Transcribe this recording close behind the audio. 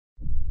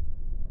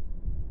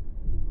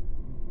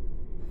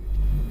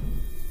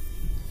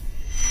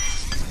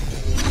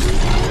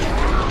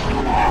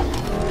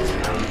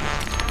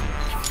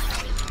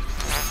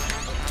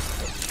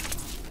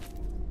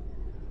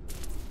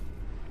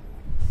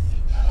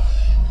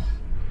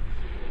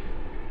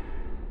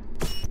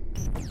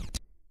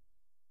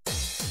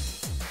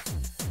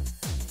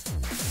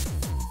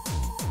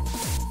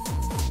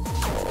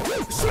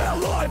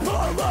I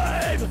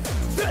believe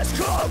this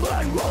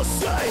calling will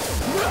save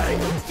me.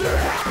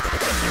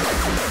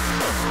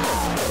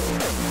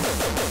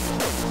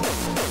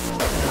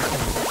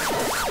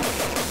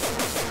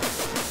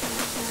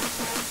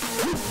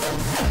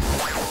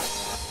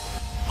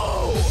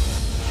 Oh,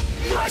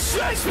 my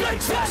strength's been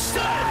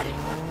tested.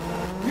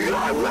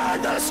 I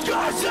ran the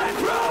scars and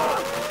grew.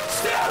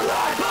 Still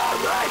I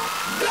believe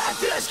that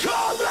this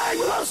calling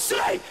will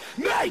save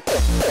me.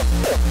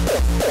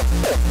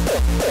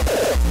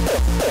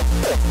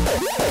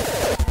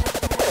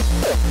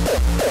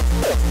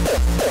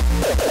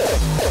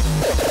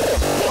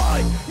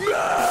 Why me?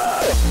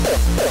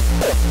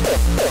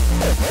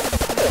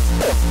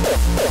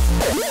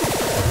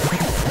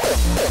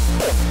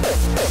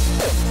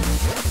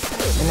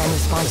 The men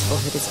responsible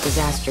for this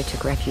disaster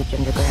took refuge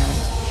underground.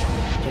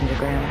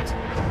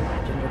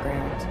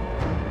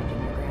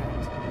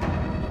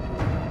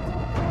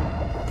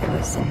 There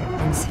was an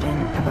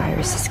incident, a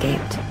virus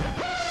escaped.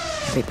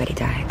 Everybody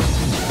died.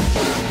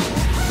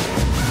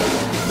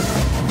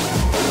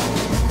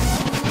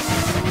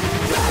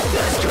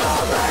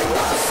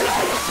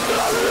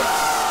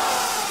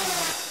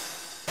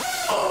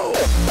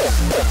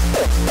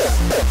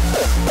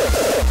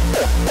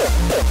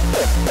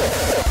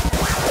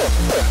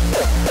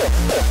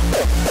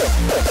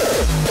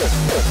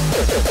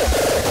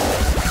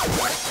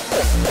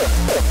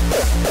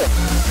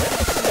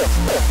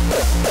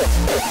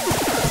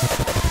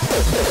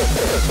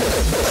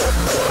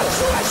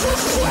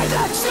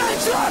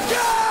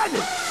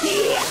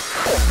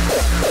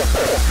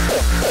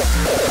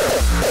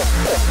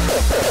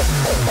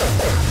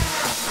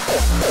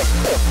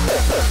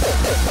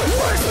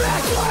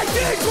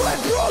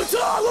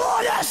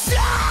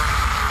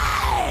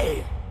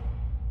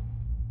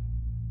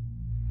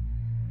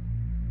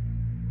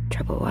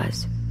 Trouble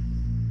was,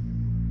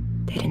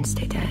 they didn't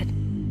stay dead.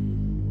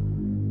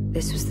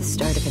 This was the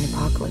start of an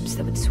apocalypse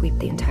that would sweep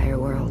the entire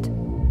world.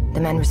 The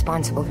men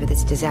responsible for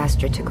this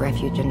disaster took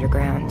refuge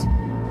underground.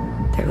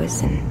 There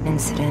was an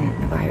incident,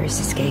 a virus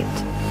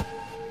escaped.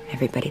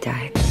 Everybody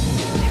died.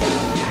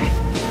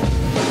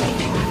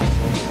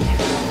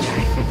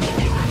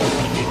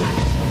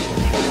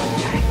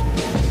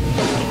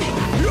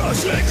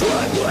 Yes,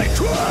 incredibly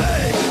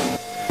crying!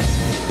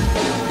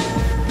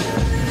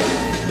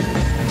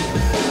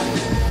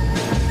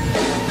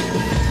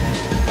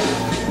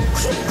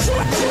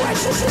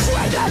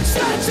 Try that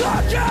sense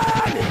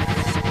again!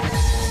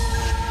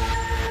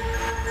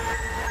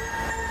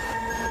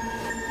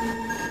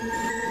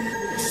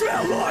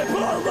 Still I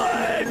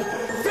believe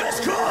this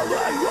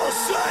calling will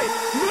save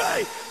me.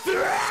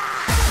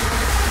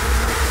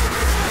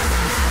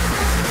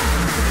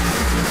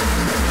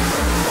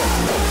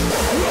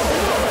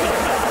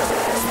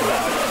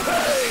 Spare the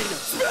pain!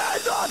 Spare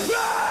the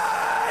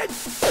pain!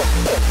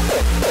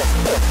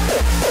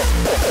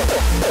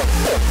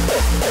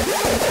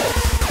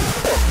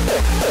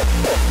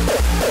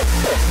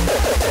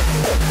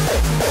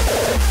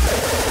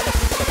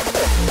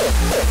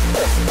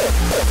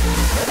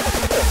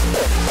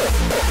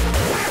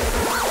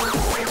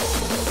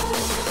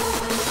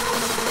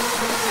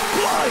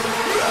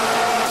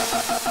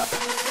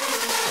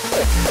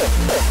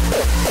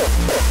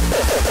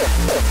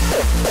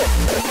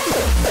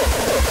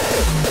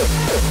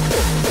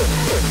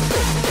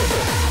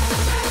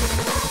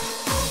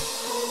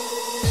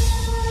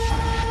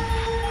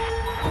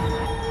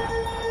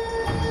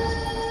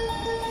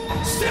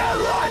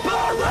 Still I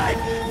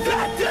believe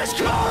that this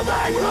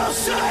calling will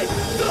save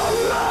the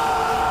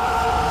world.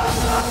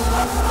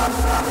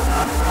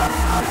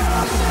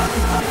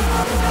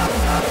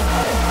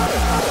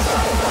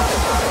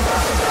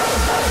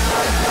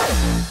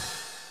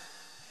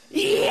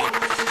 Yeah.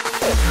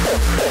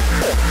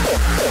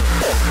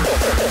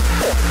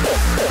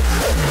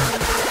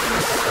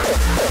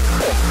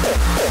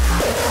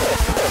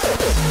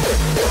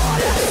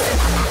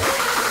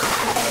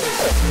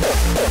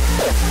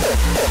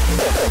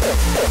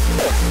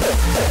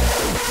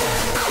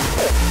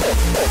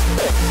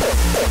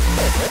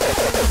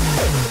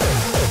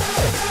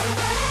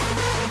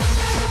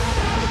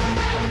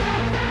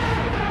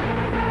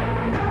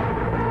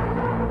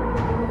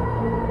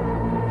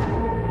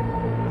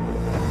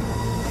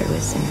 There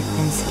was an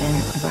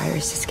incident, a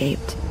virus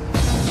escaped.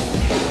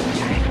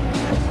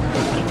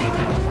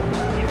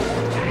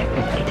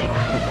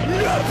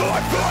 Never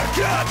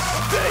forget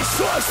these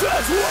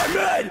choices were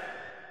made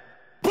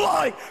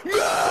by me!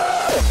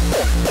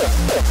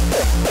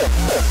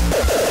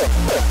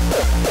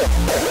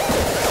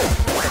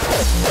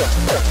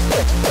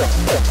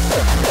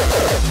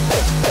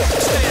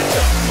 Stand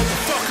up,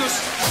 motherfuckers!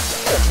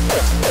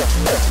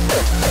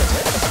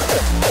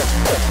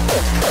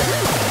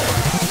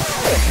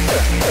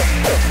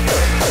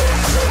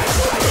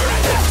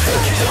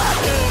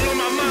 All on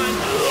my mind.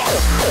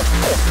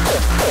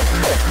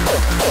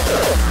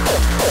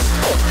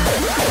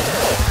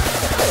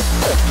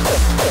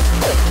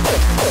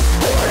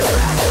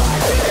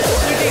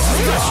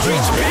 The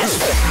streets, bitch.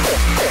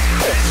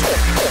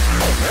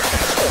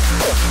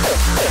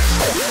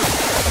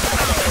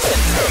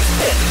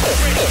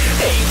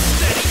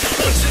 Steady,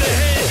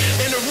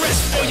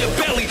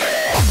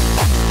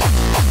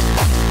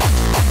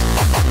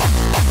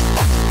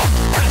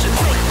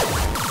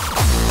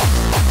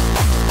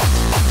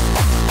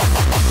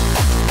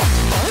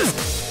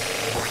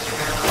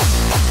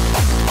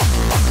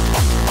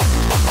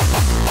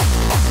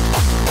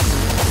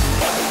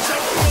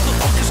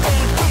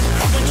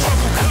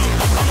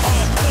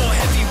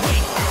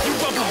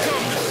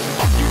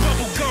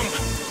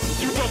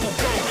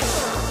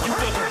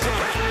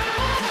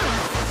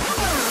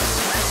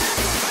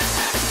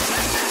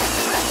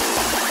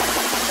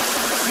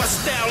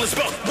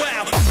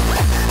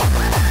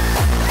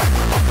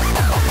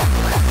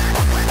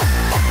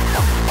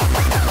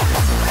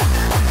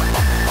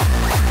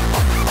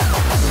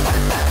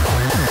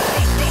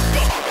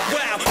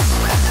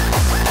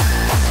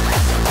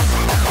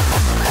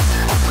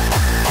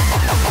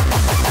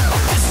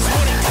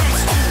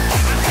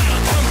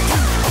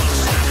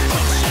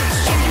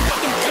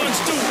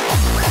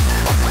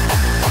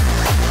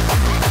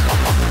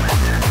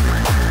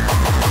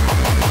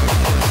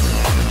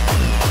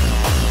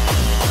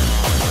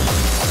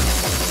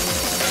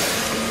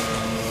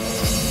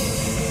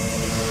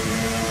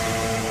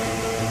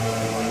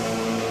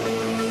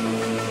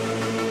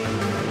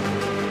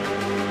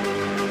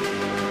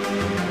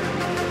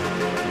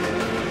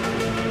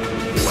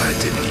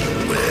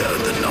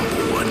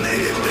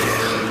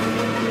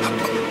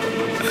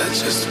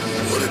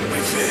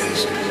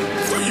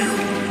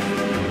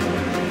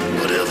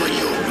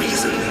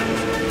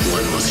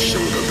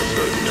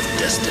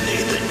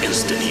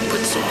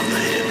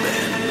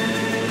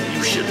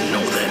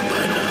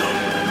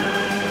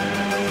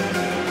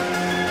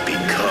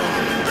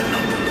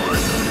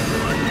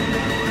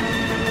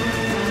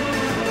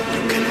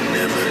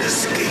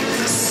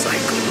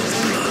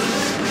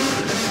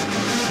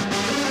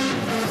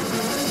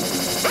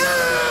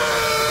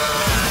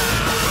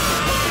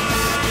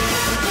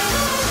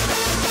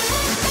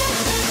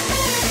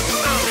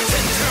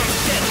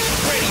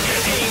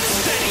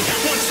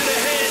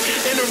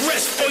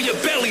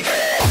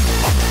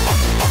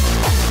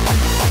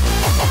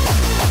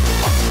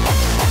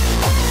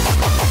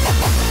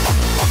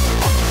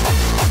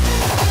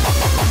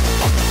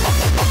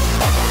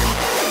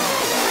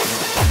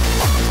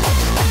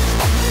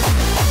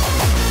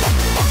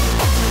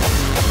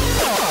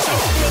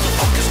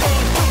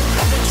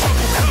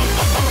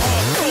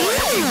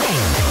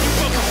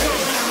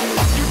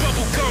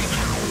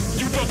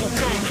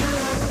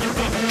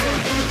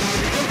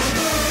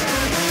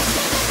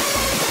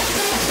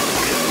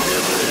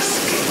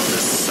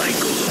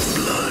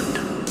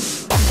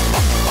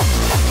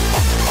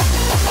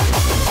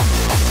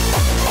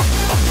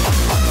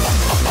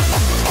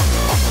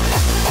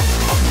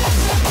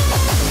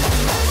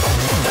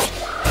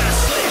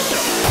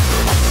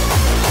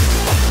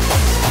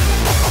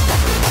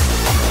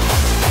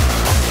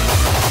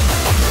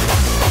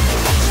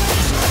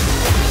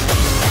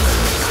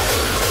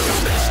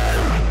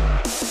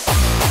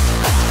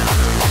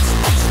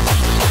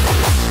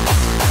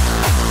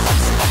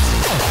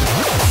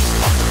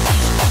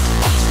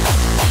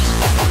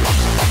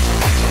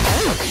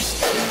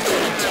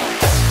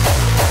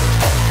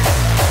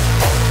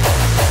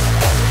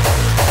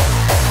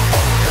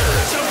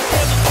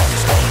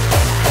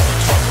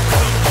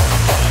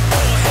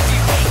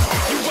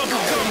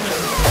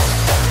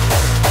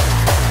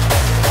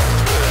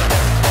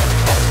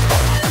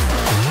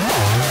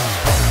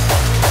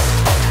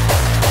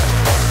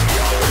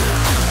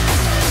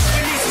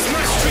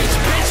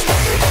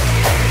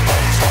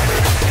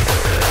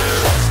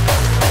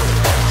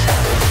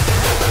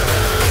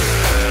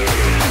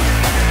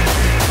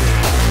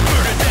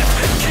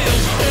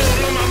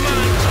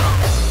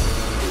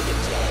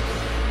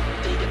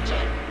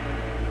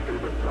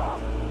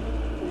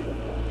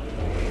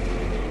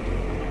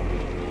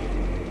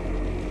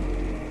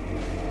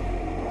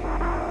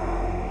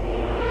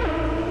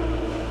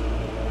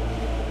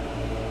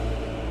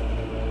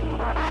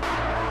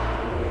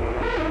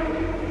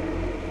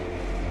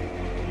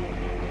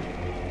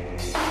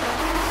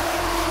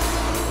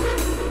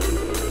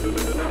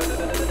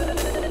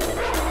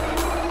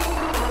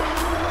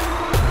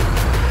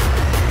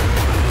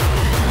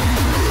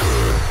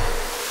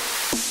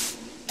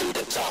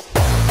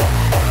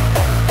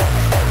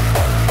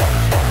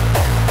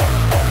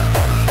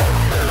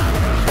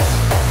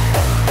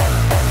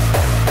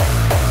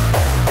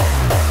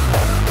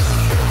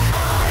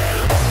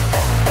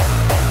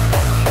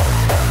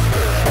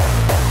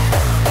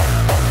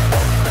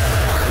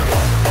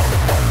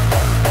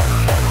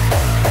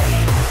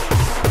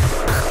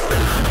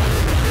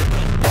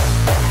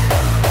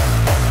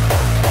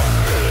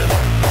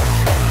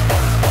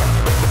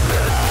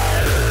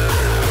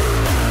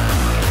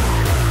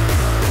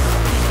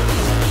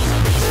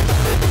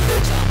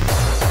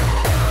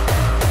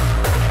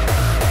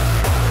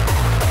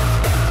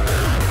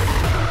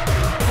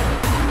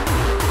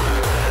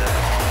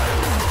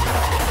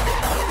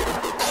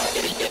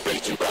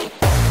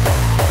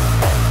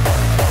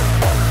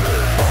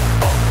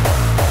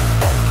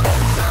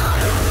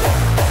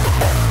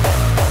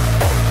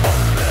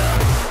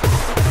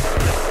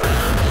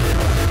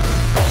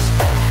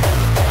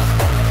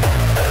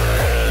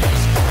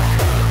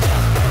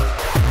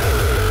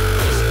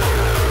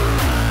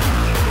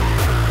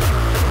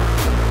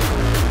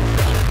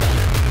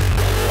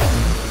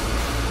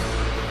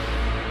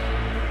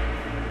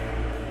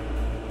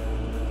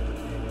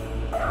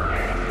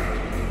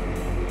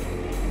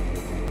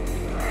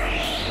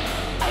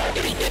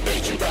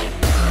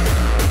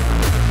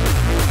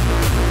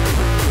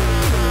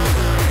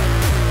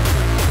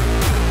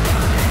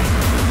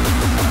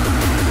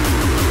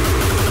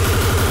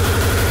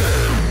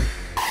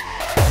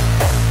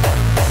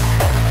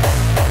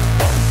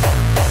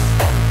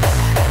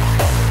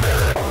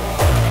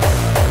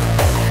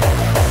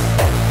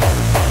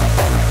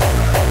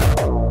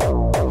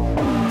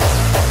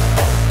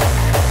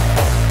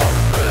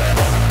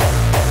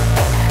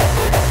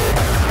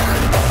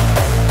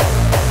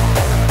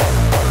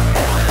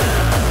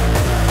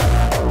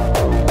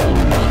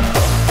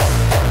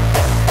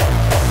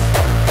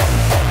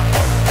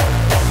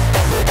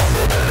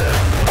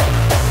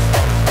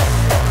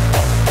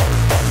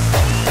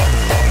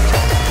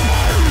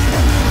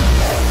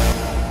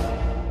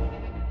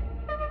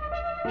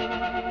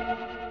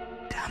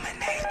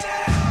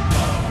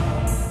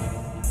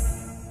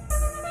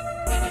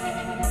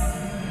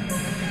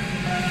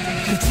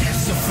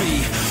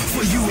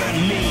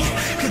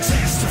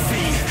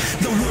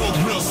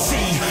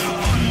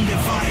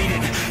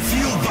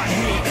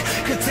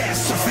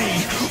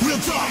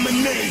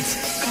 dominate.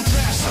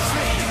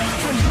 Catastrophe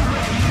from you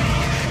and me.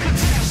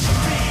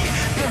 Catastrophe,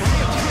 the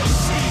hell you'll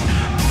see.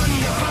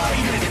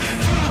 Undivided,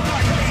 fueled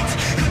by hate.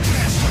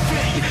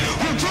 Catastrophe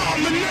will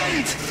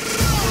dominate.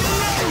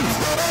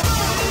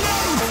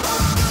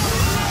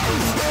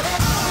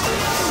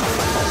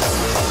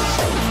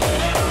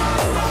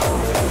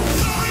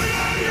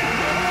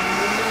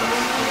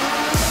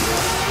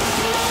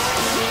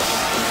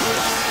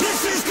 This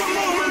is the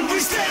moment we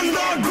stand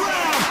our ground.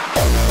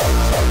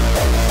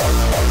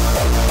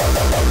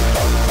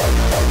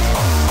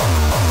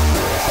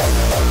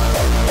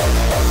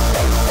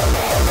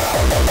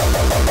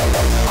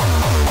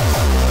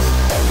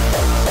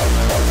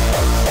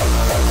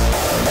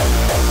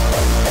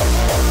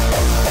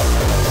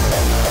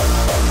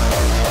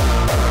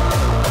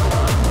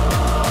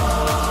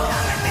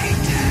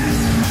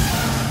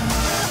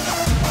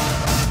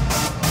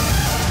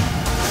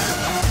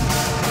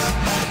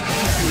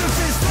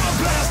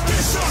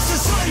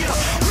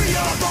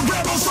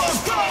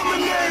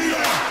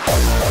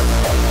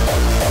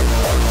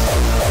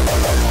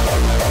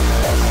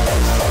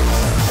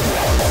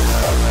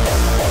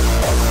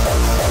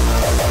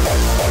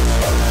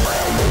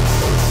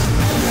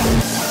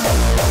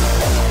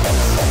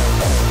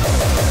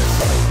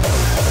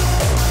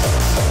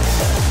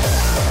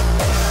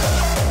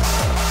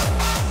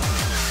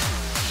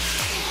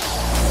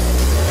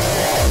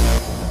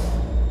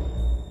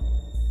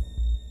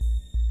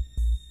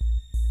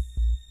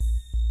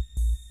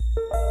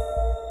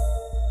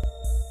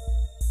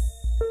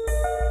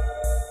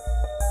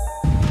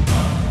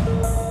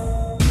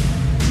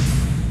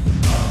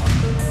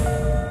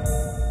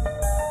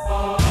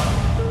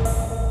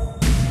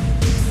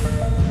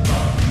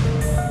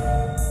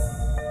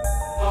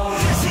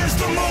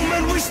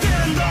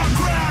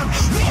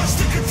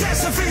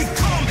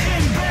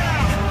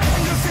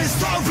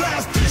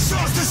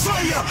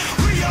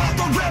 We are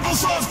the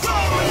rebels of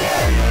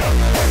dominator.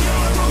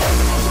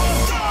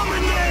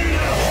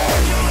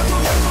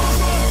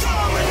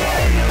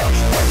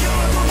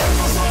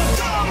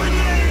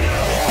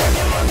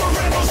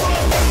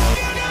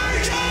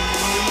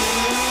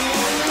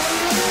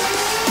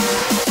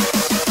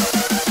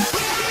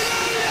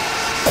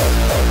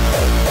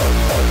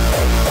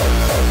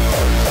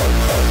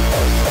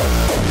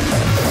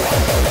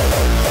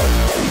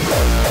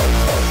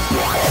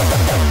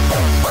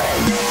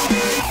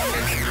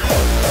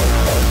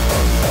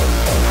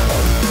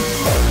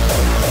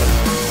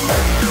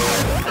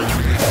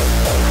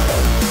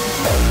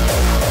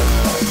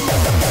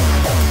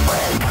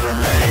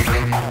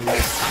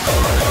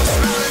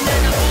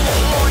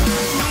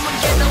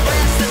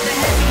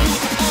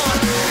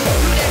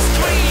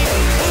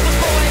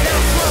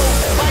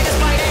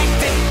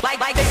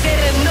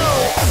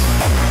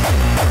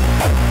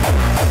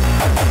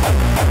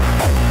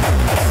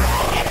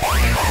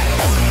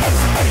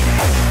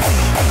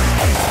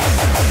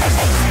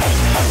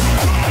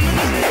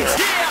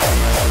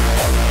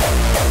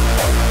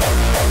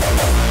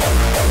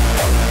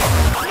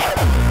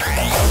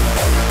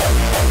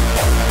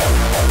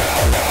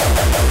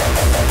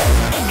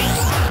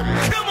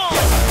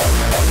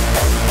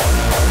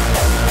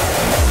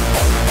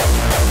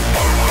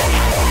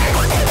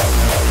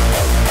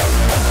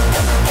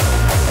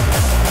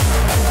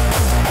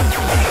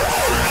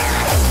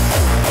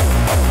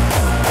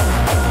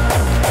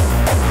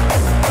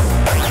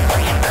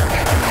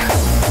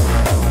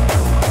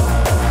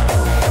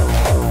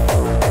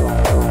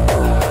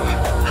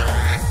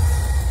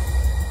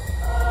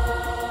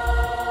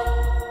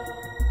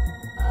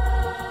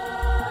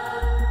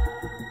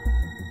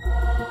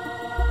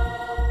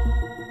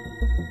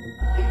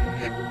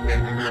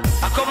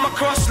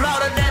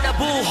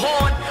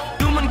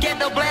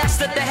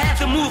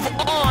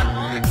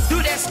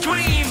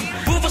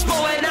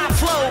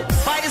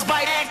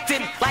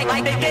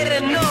 Like they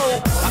didn't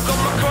know. I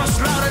come across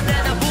louder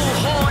than a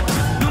bullhorn.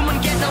 Newman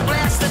get no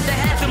blast that they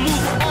had to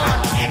move on.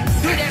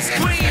 Do that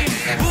scream,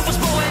 movers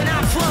blowing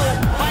out flow.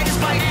 Fighters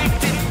by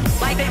acting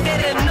like they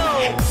didn't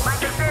know. Like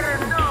they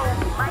didn't know.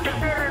 Like they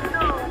didn't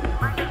know.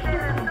 Like they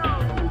didn't know.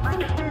 Like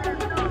they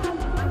didn't know.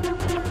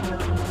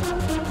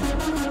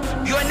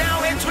 You are now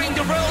entering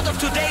the world of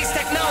today's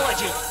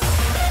technology.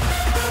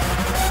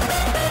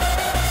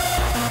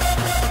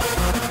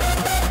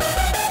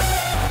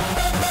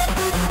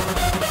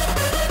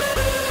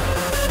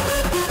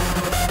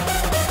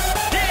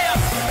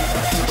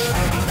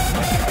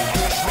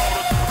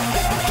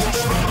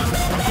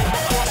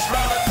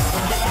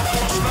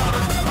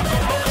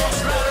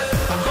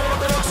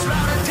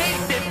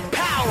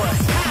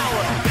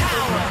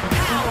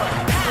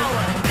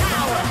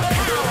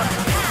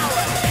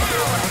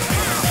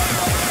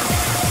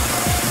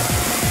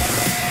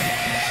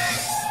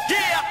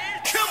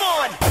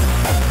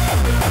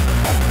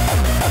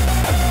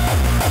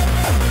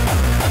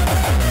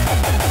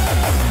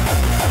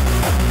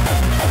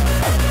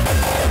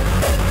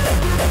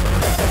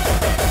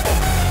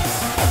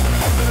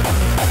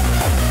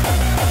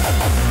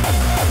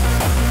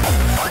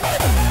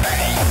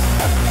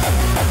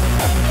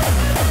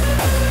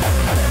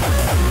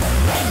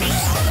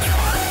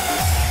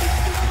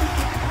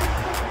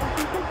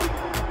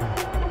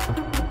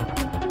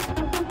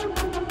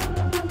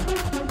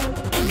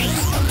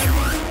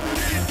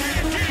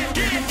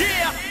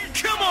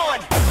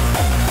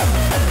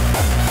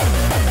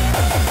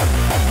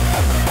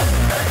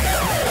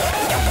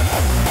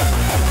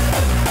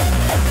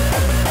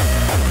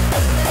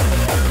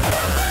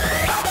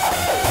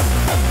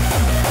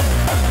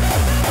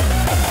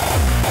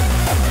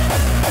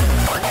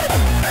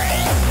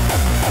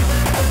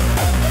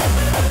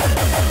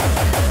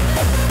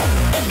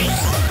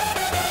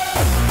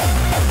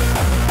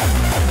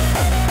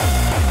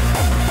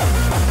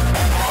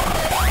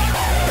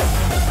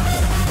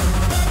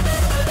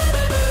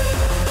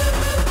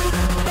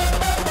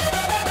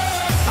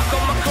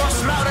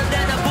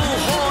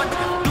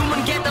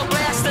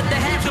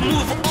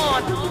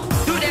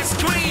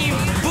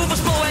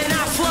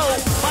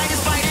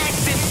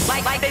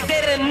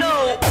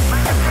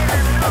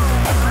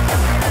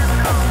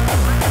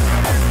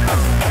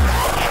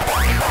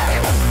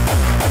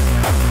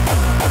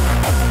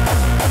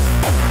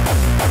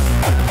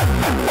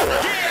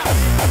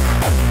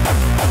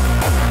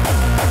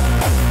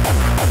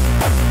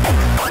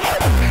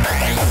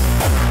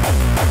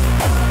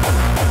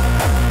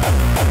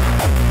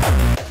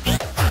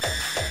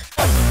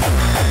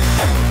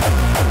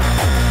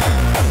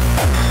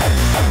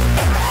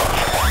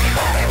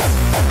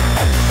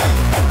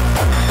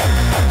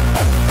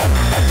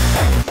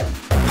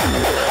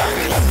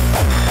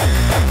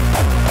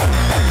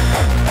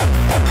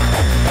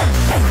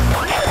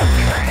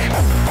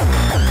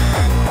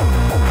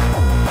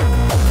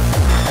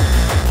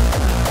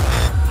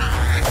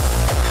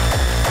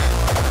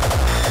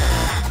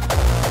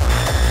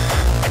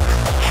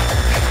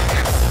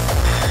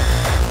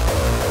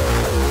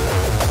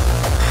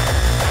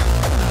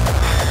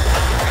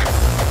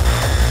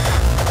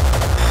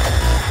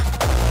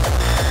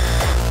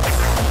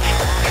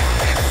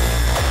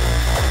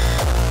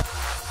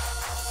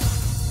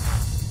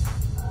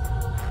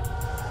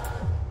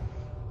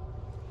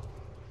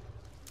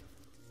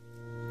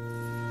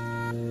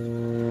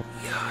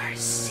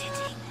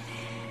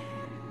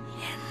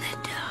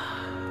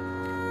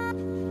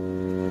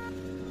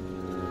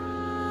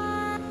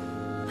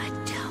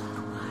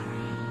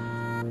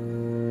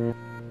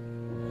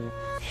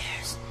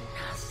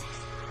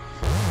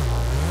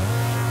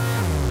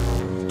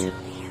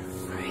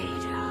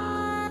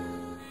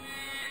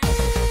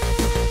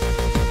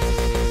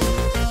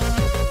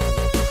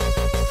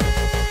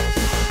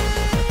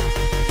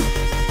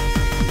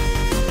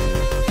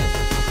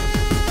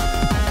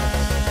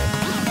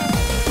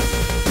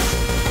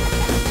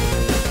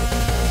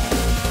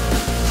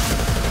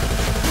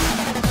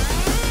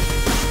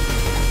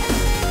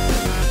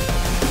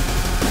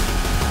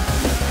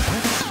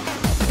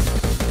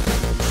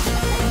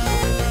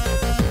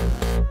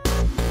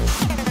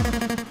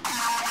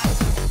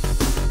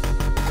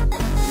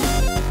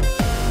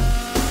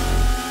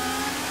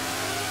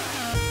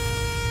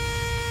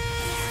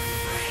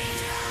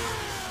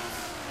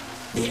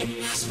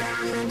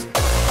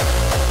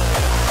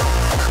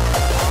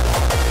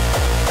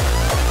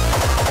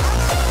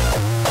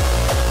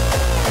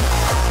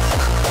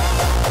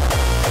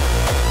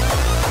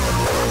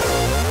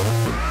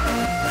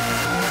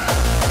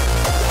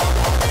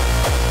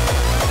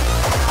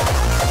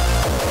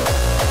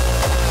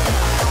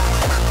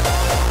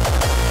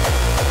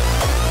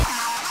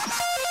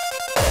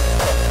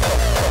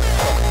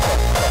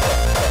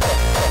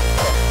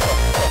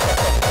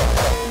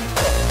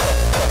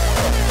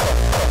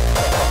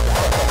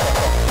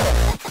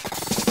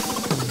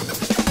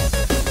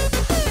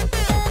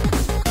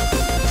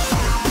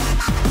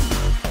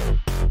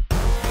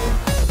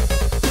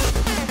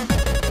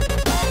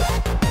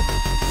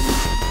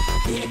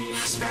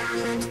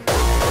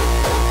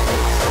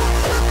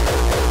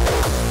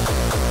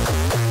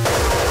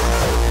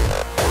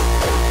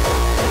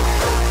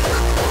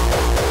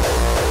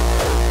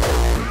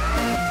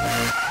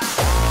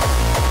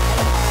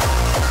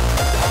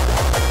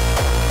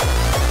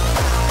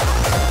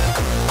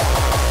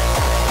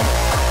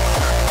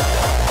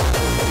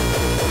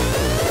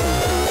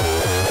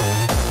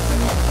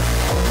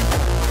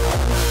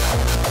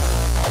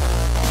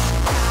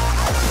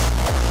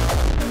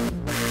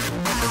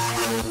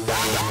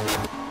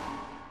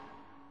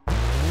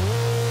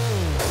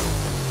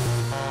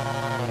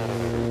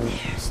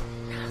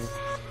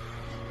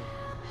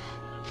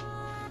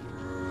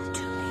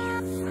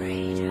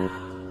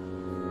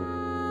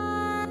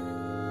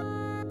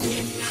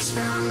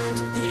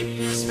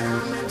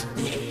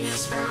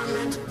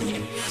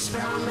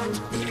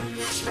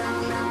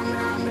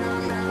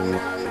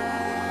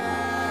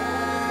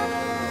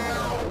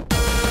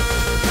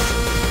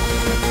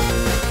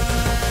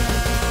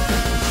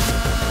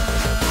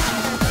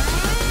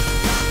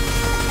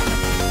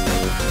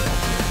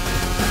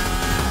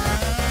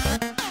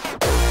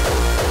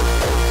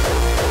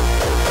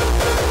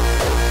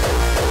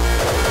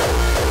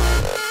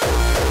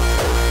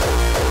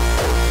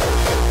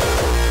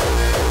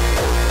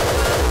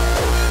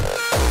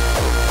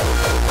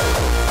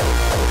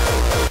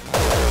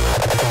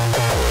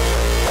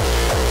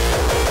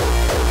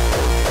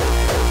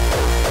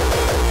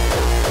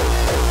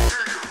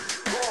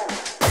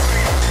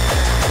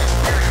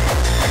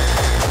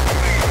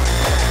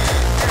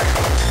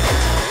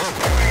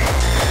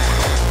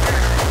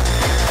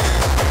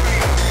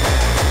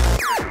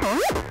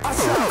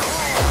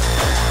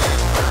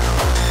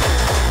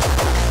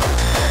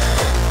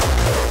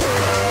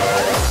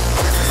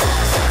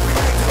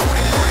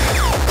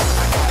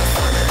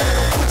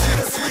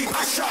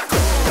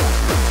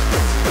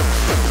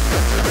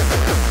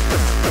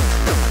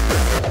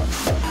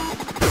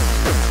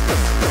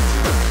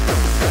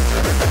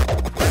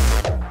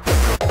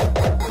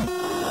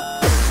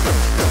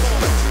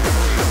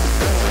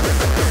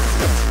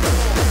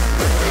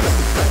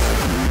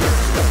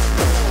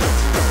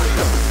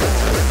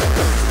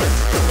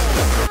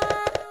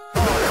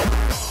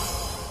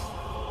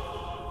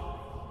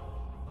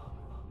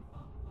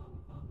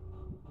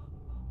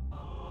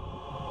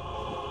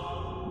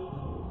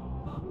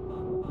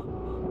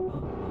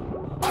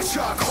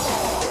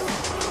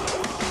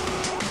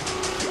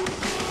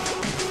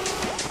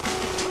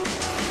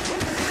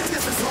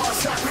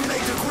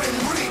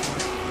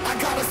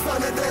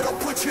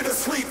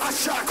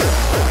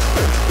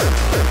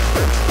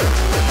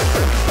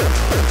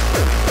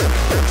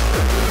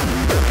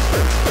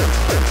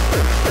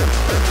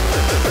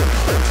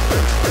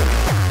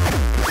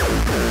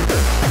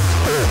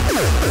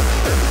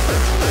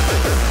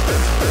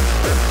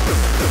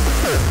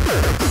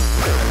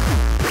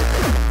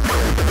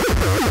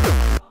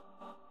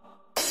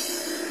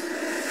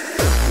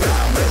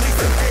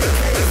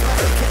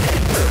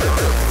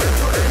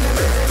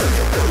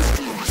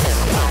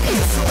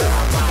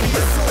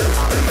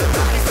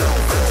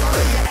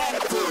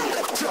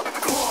 Jump.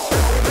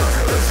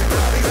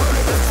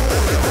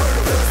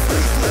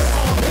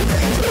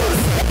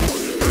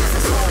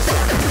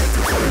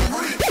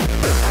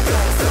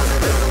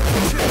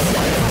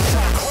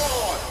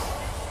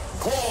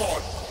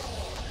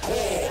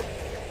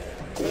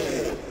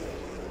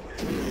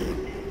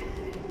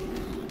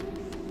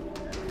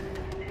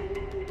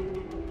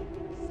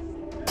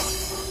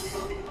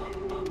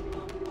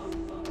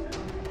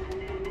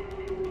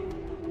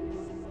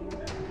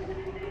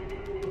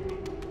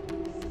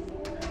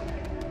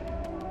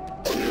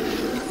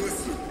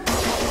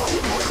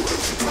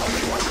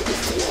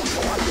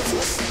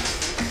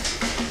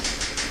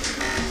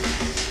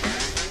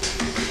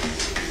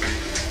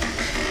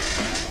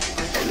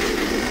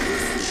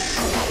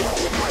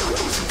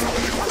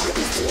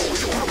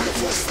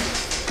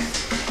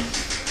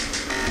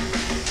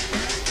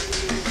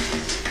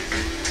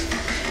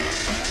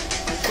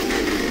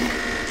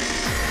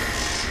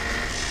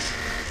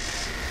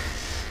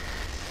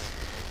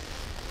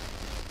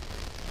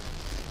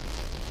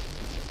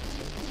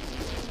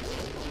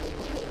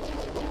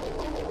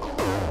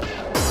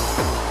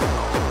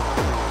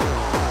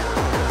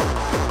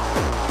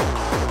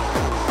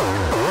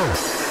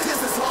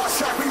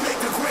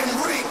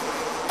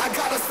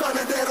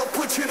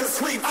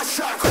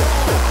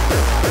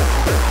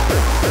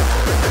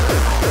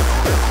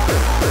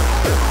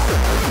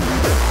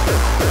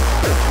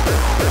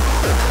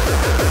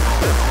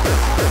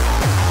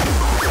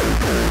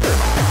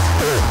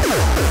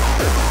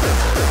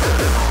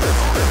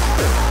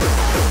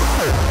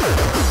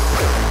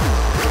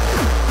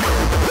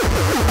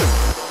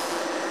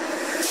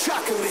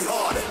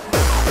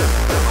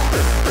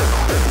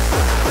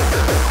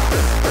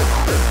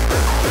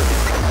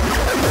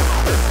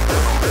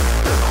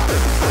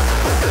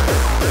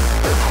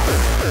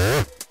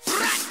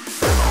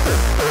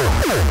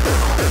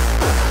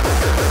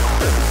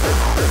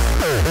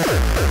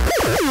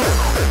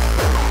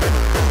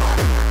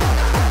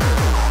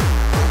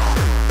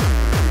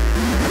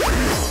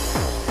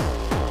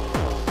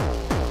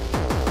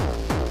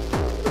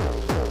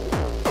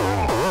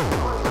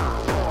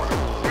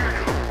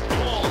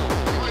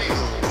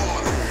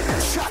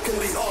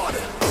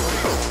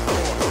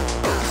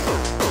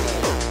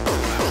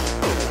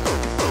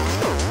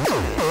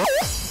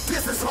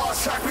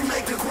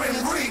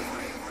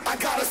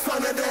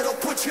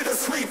 put you to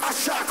sleep. I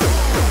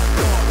shot.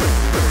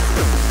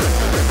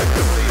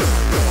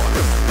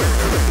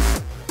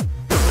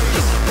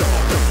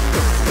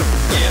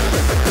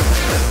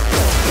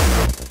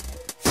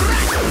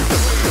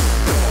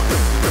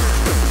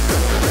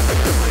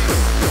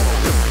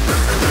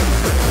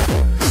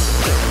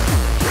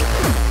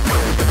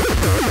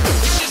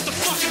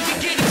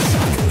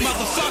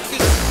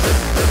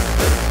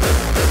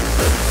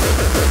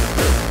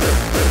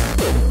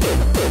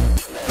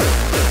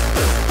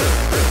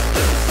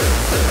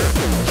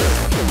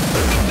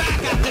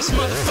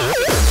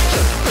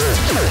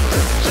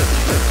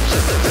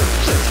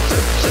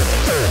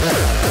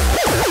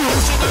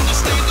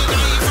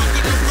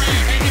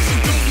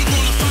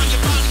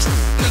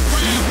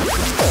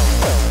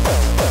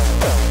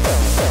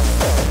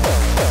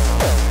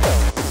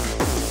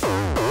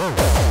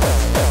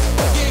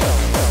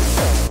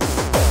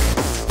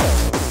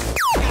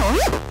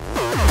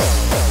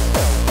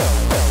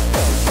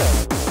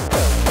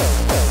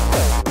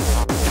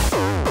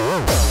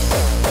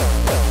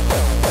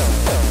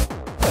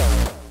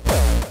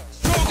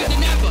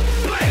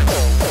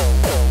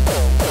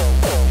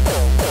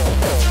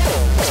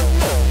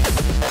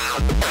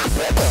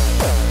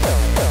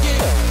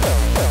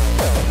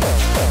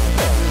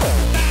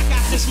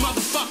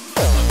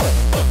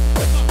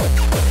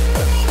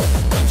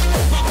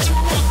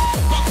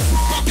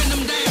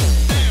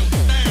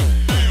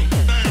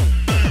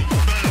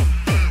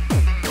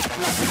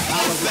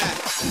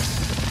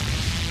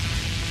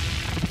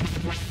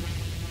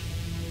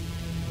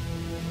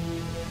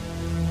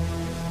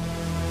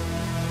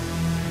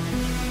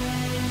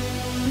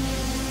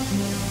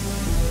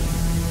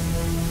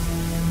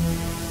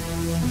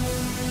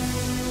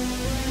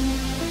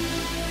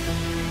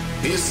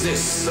 Is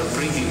this the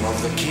bringing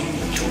of the king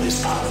to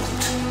his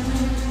parliament?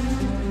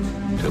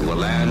 Till the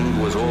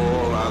land was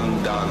all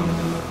undone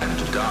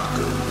and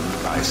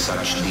darkened by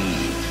such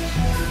deed.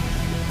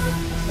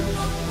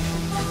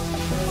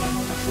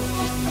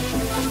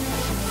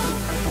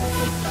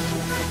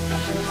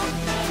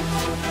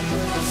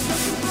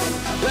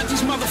 Let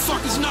these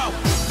motherfuckers know.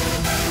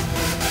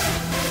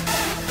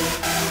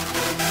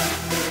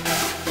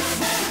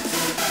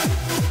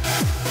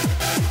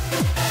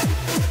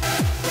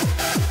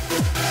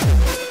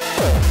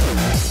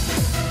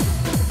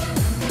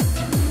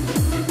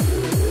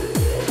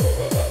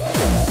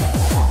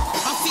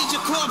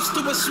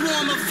 To a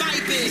swarm of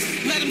vipers,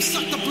 let him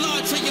suck the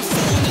blood till your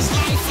phone is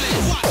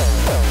lifeless. What?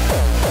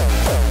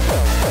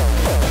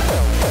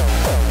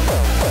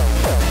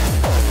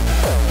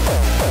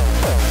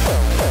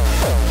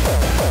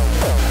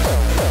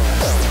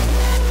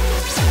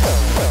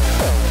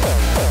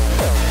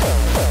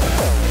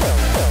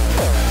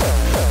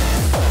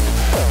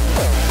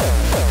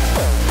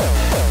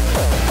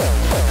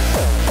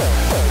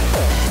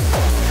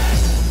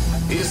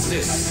 Is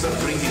this the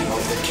bringing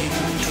of the king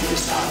to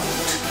his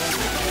parliament?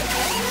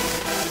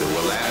 Till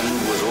the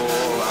land was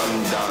all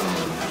undone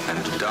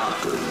and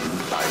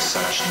darkened by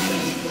such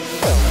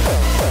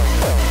deed.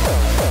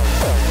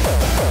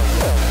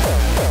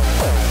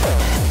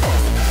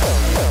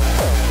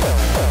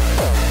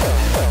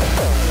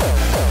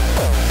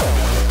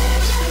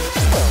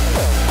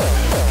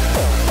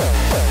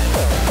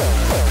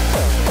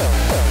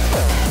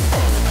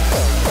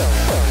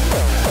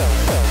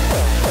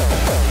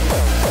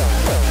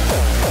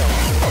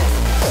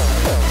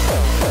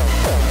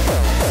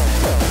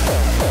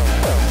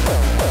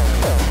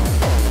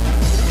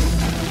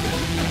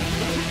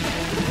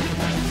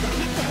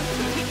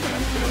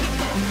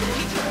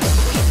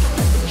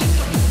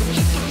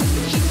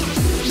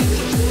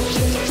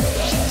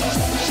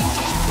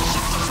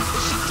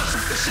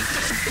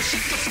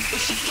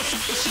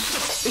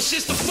 It's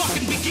just the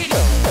fucking beginning.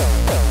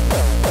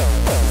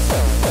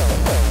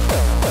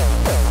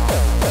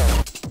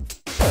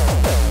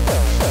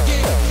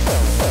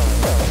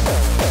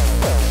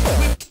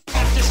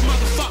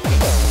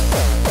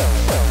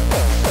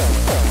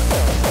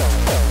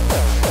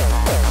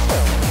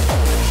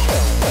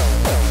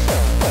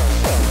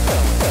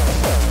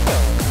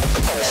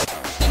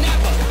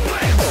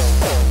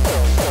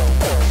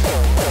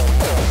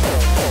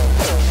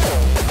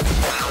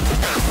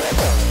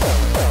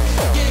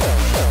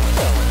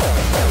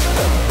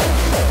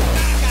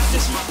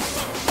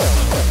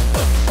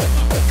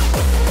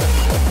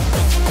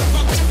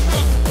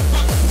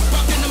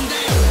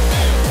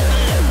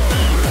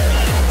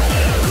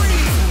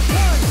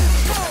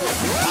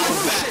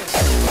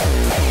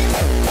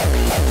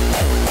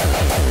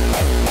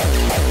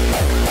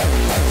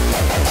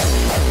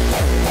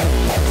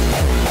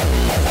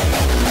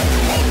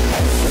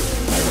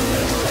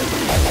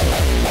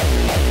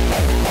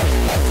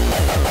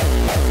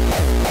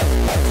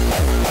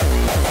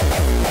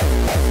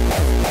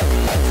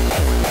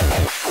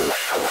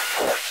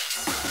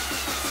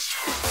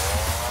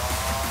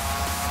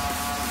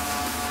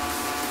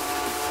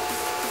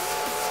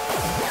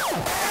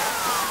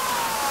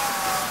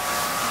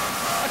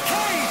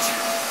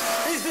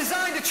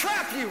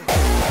 trap you.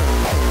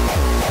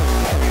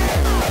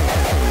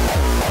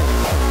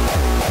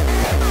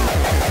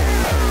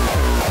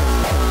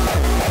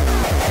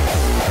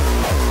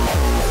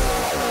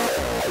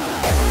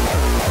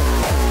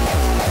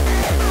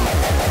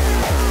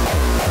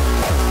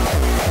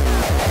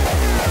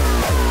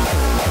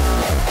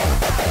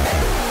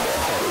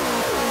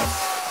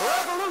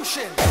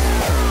 revolution.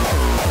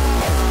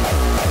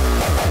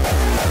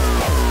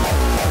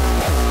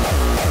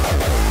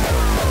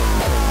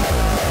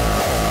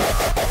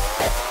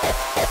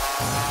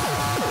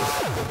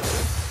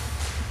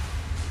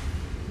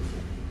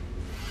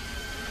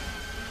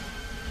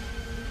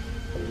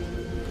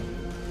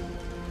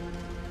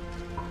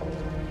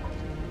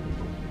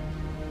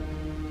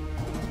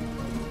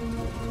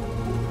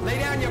 Lay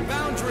down your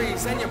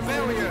boundaries and your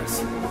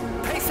barriers.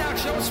 Pace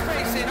out your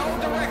space in all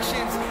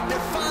directions.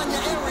 Define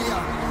your area.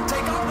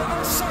 Take all the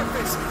Earth's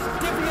surface.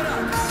 Divvy it up.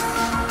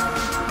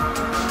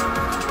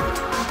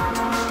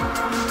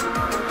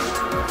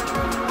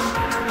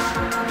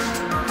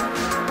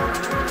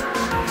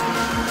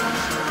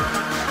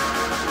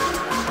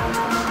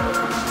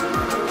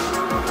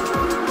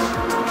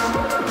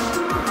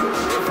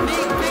 If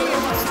need be,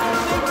 if I still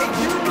think that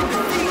you can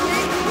defeat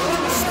me, well,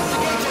 I'ma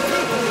subjugate your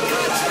people with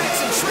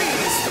contracts and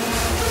treaties.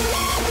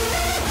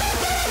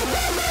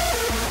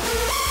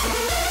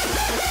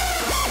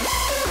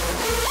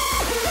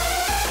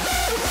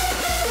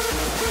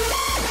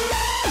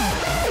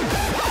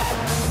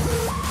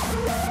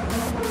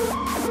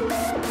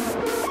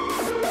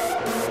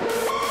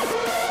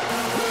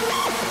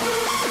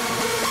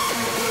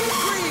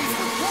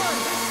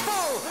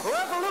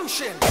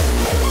 Revolution.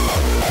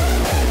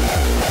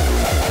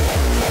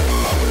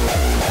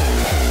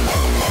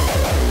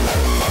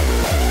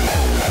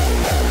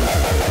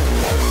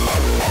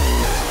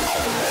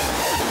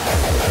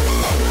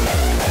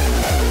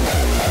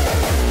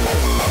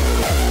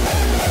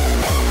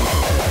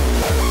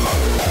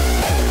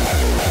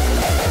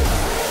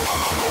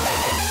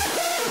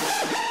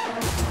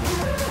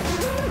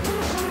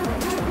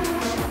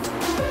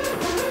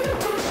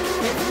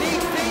 If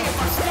need be, if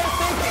I still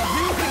think that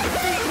you can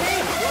defeat me,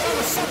 well,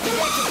 I'ma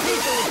subjugate your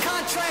people with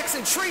contracts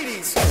and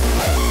treaties.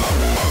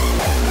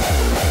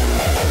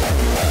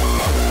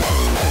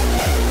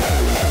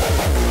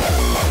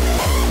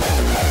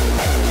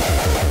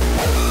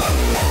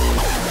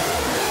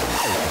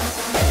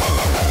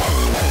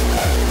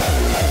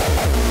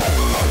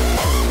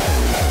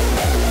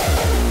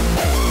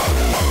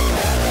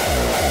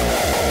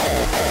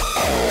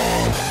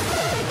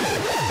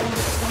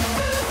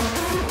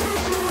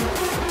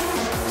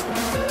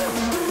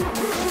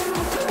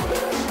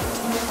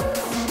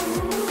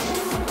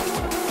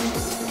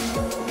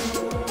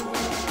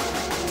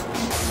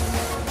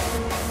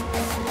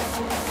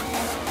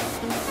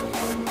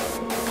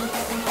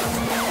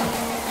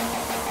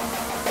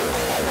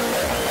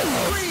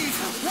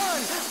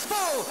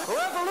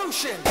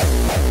 Revolution.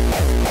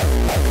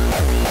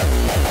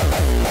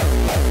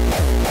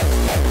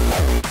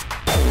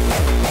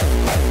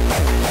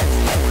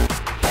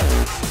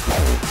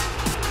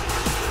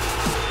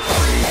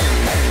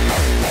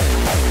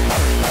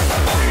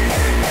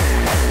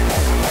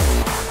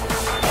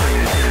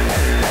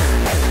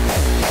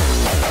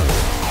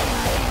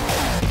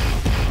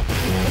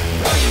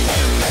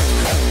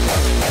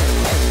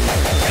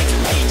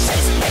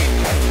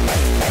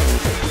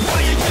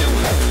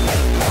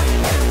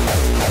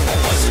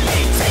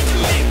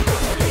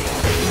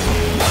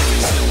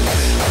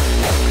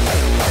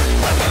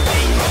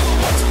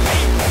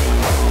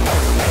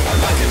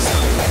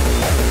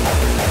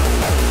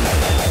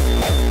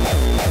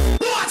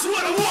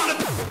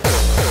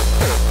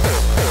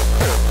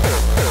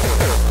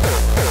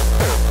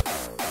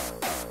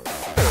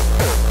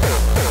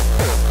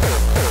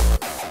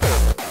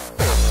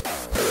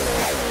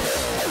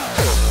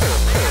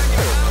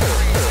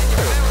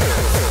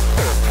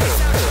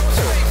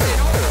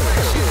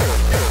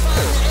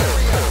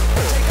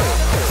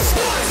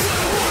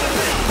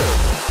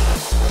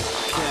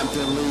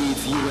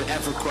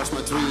 Crush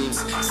my dreams,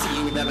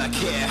 seeing that I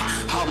care,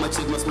 how much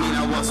it must mean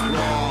I was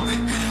wrong.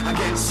 I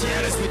can't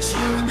share this with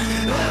you,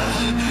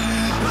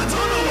 I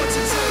don't know what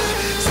to do.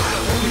 Try to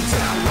hold me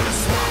down with a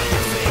smile on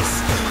your face,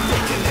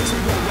 thinking that you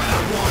want what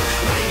I want.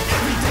 Like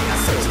everything I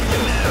say to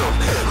you now,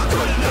 I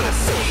couldn't ever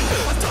see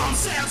a dumb,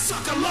 sad,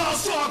 sucker,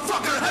 lost, strong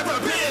fucker ever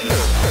been.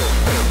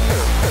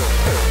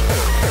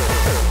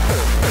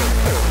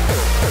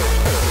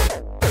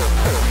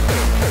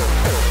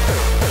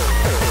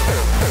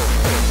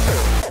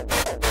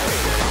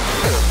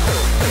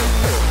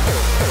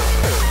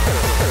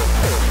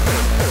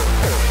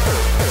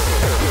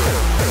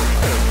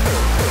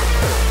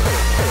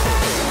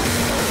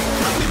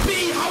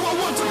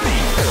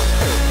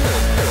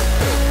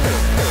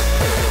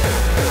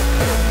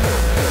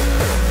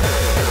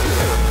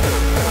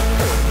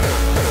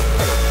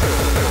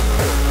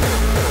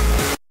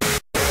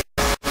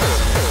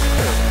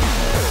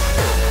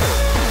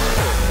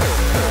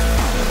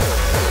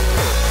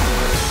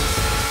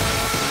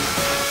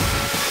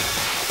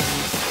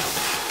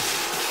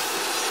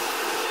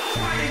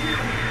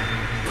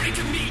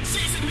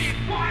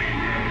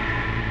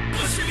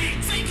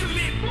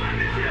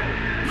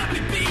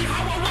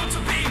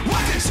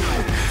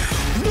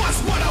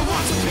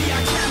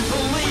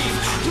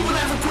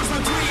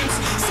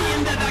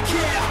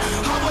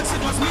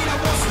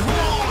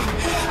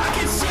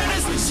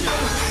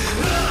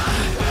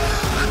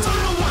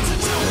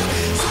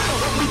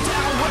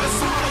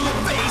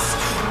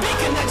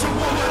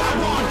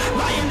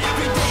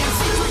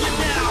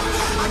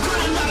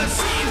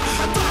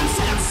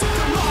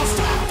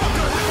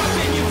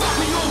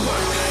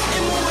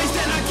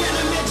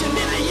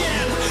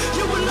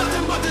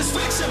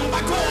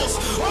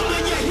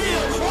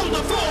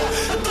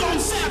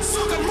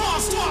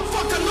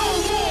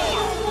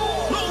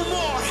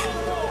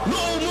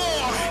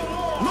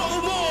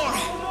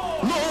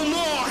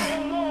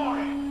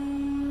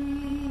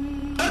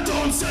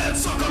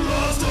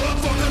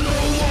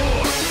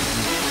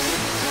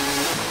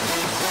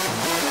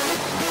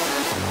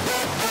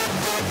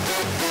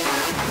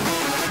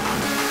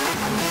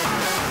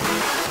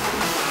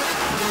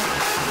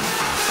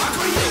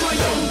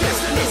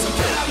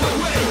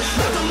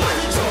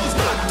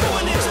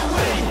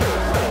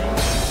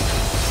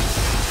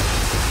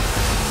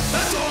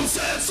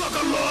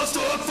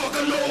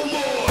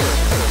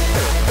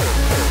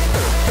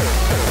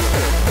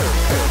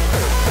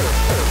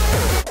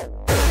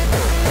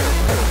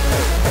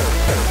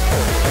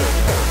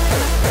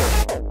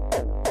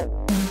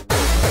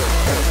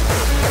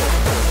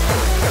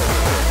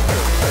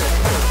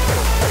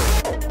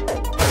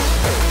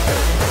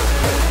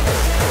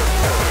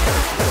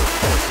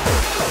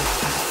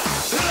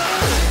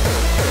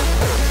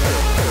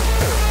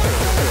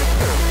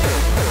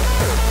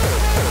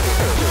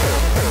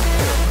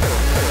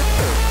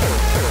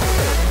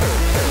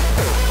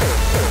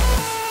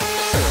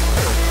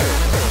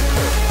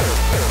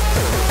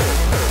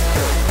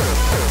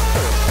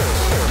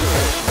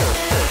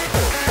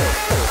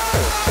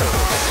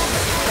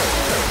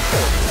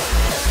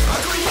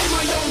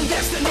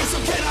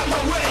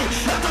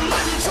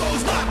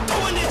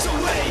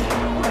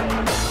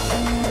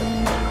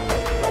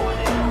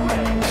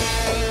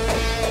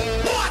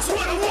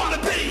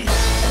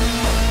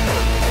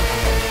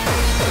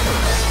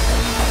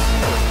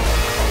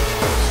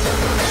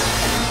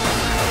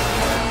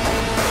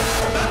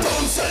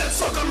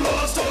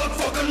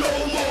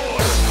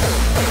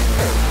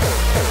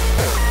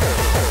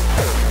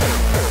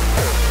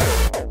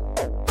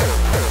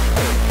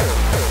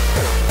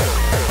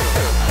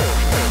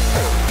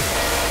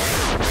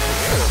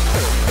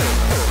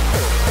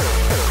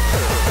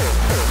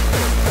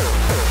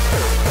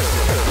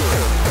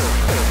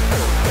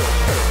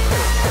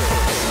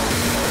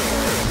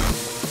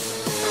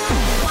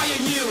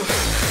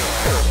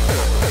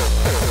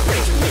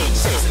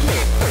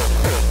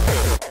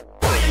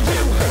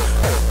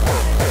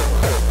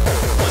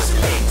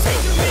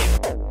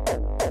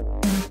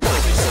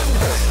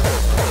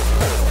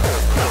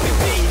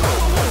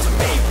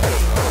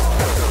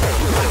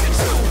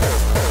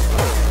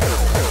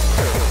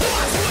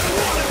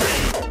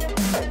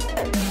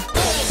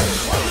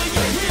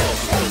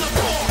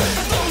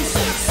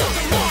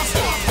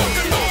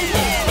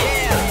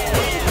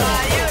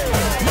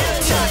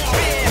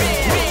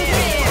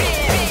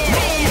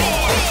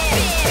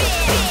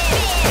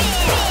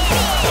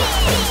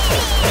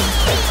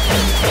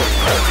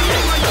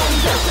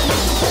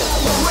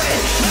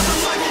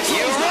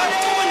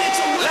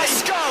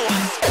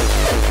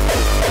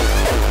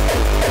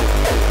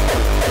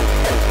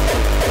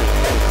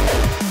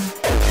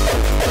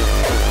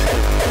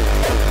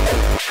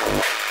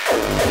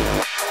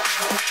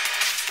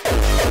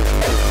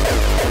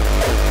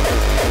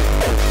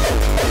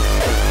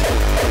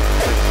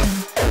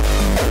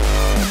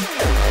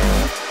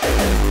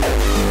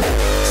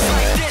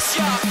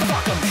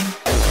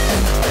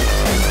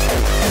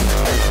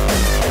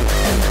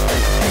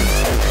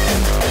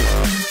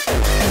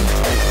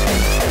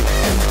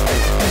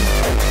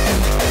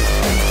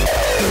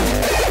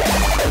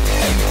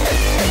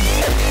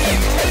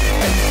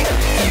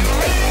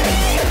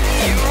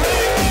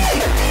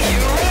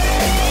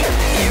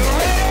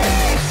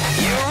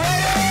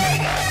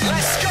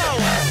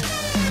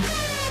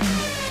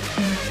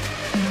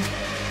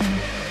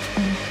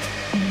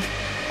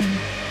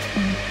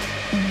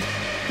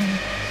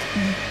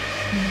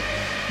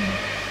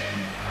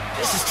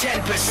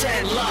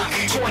 10% luck,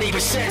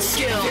 20%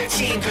 skill,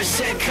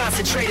 15%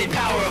 concentrated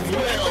power of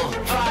will,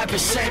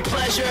 5%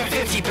 pleasure,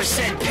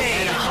 50%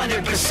 pain,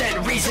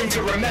 100% reason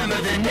to remember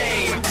the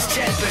name. It's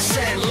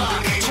 10%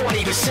 luck,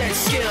 20%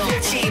 skill,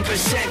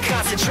 15%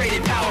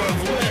 concentrated power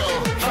of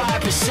will,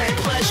 5%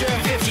 pleasure,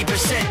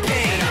 50%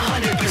 pain,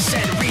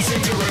 100%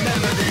 reason to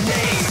remember the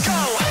name.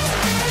 Go!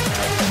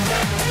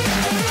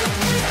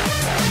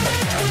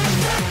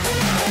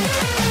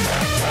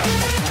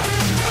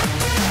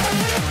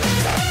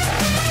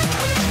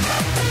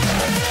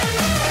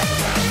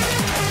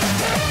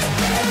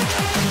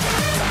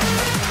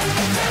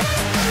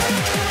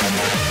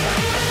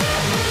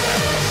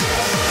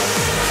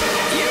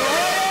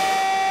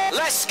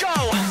 Let's go!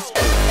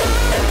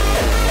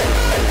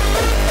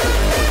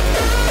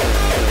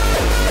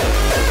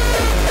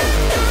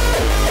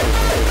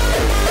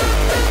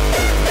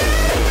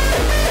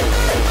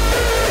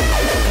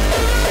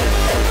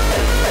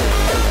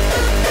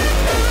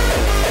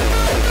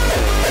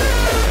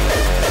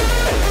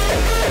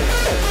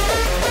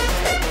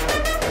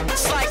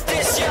 It's like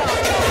this, y'all.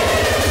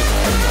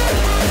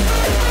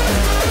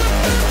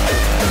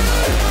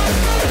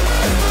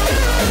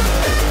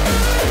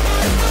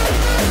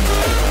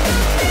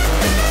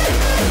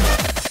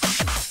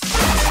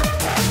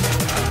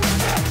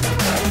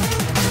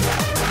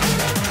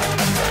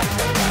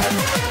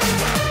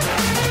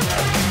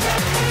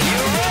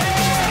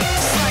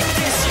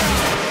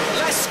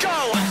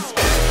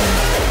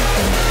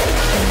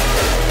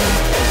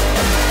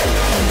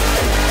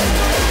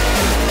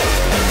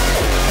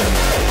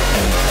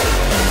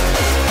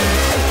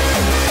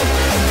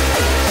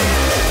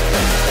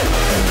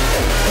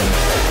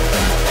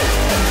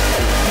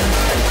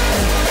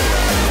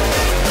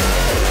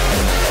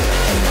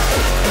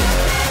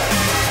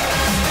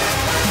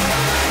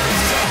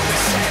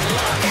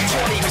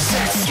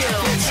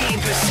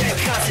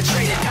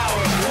 Concentrated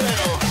power of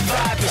will,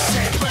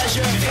 5%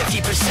 pleasure,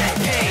 50%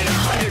 pain,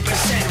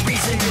 100%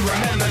 reason to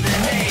remember the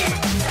name.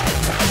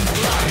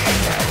 Luck,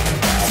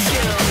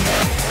 skill,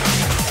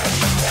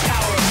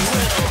 power of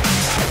will,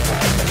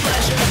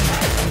 pleasure,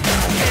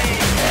 pain,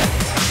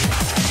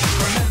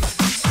 remember.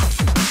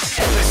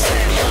 10%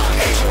 luck,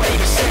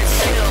 20%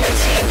 skill,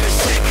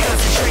 15%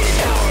 concentrated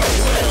power of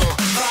will,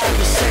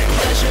 5%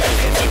 pleasure,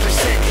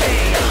 50%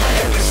 pain,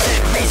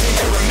 100% reason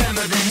to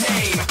remember the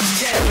name.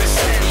 10%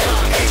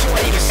 luck,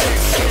 20%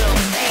 skill,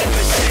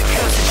 8%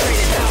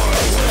 concentrated power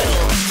of will,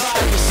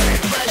 5%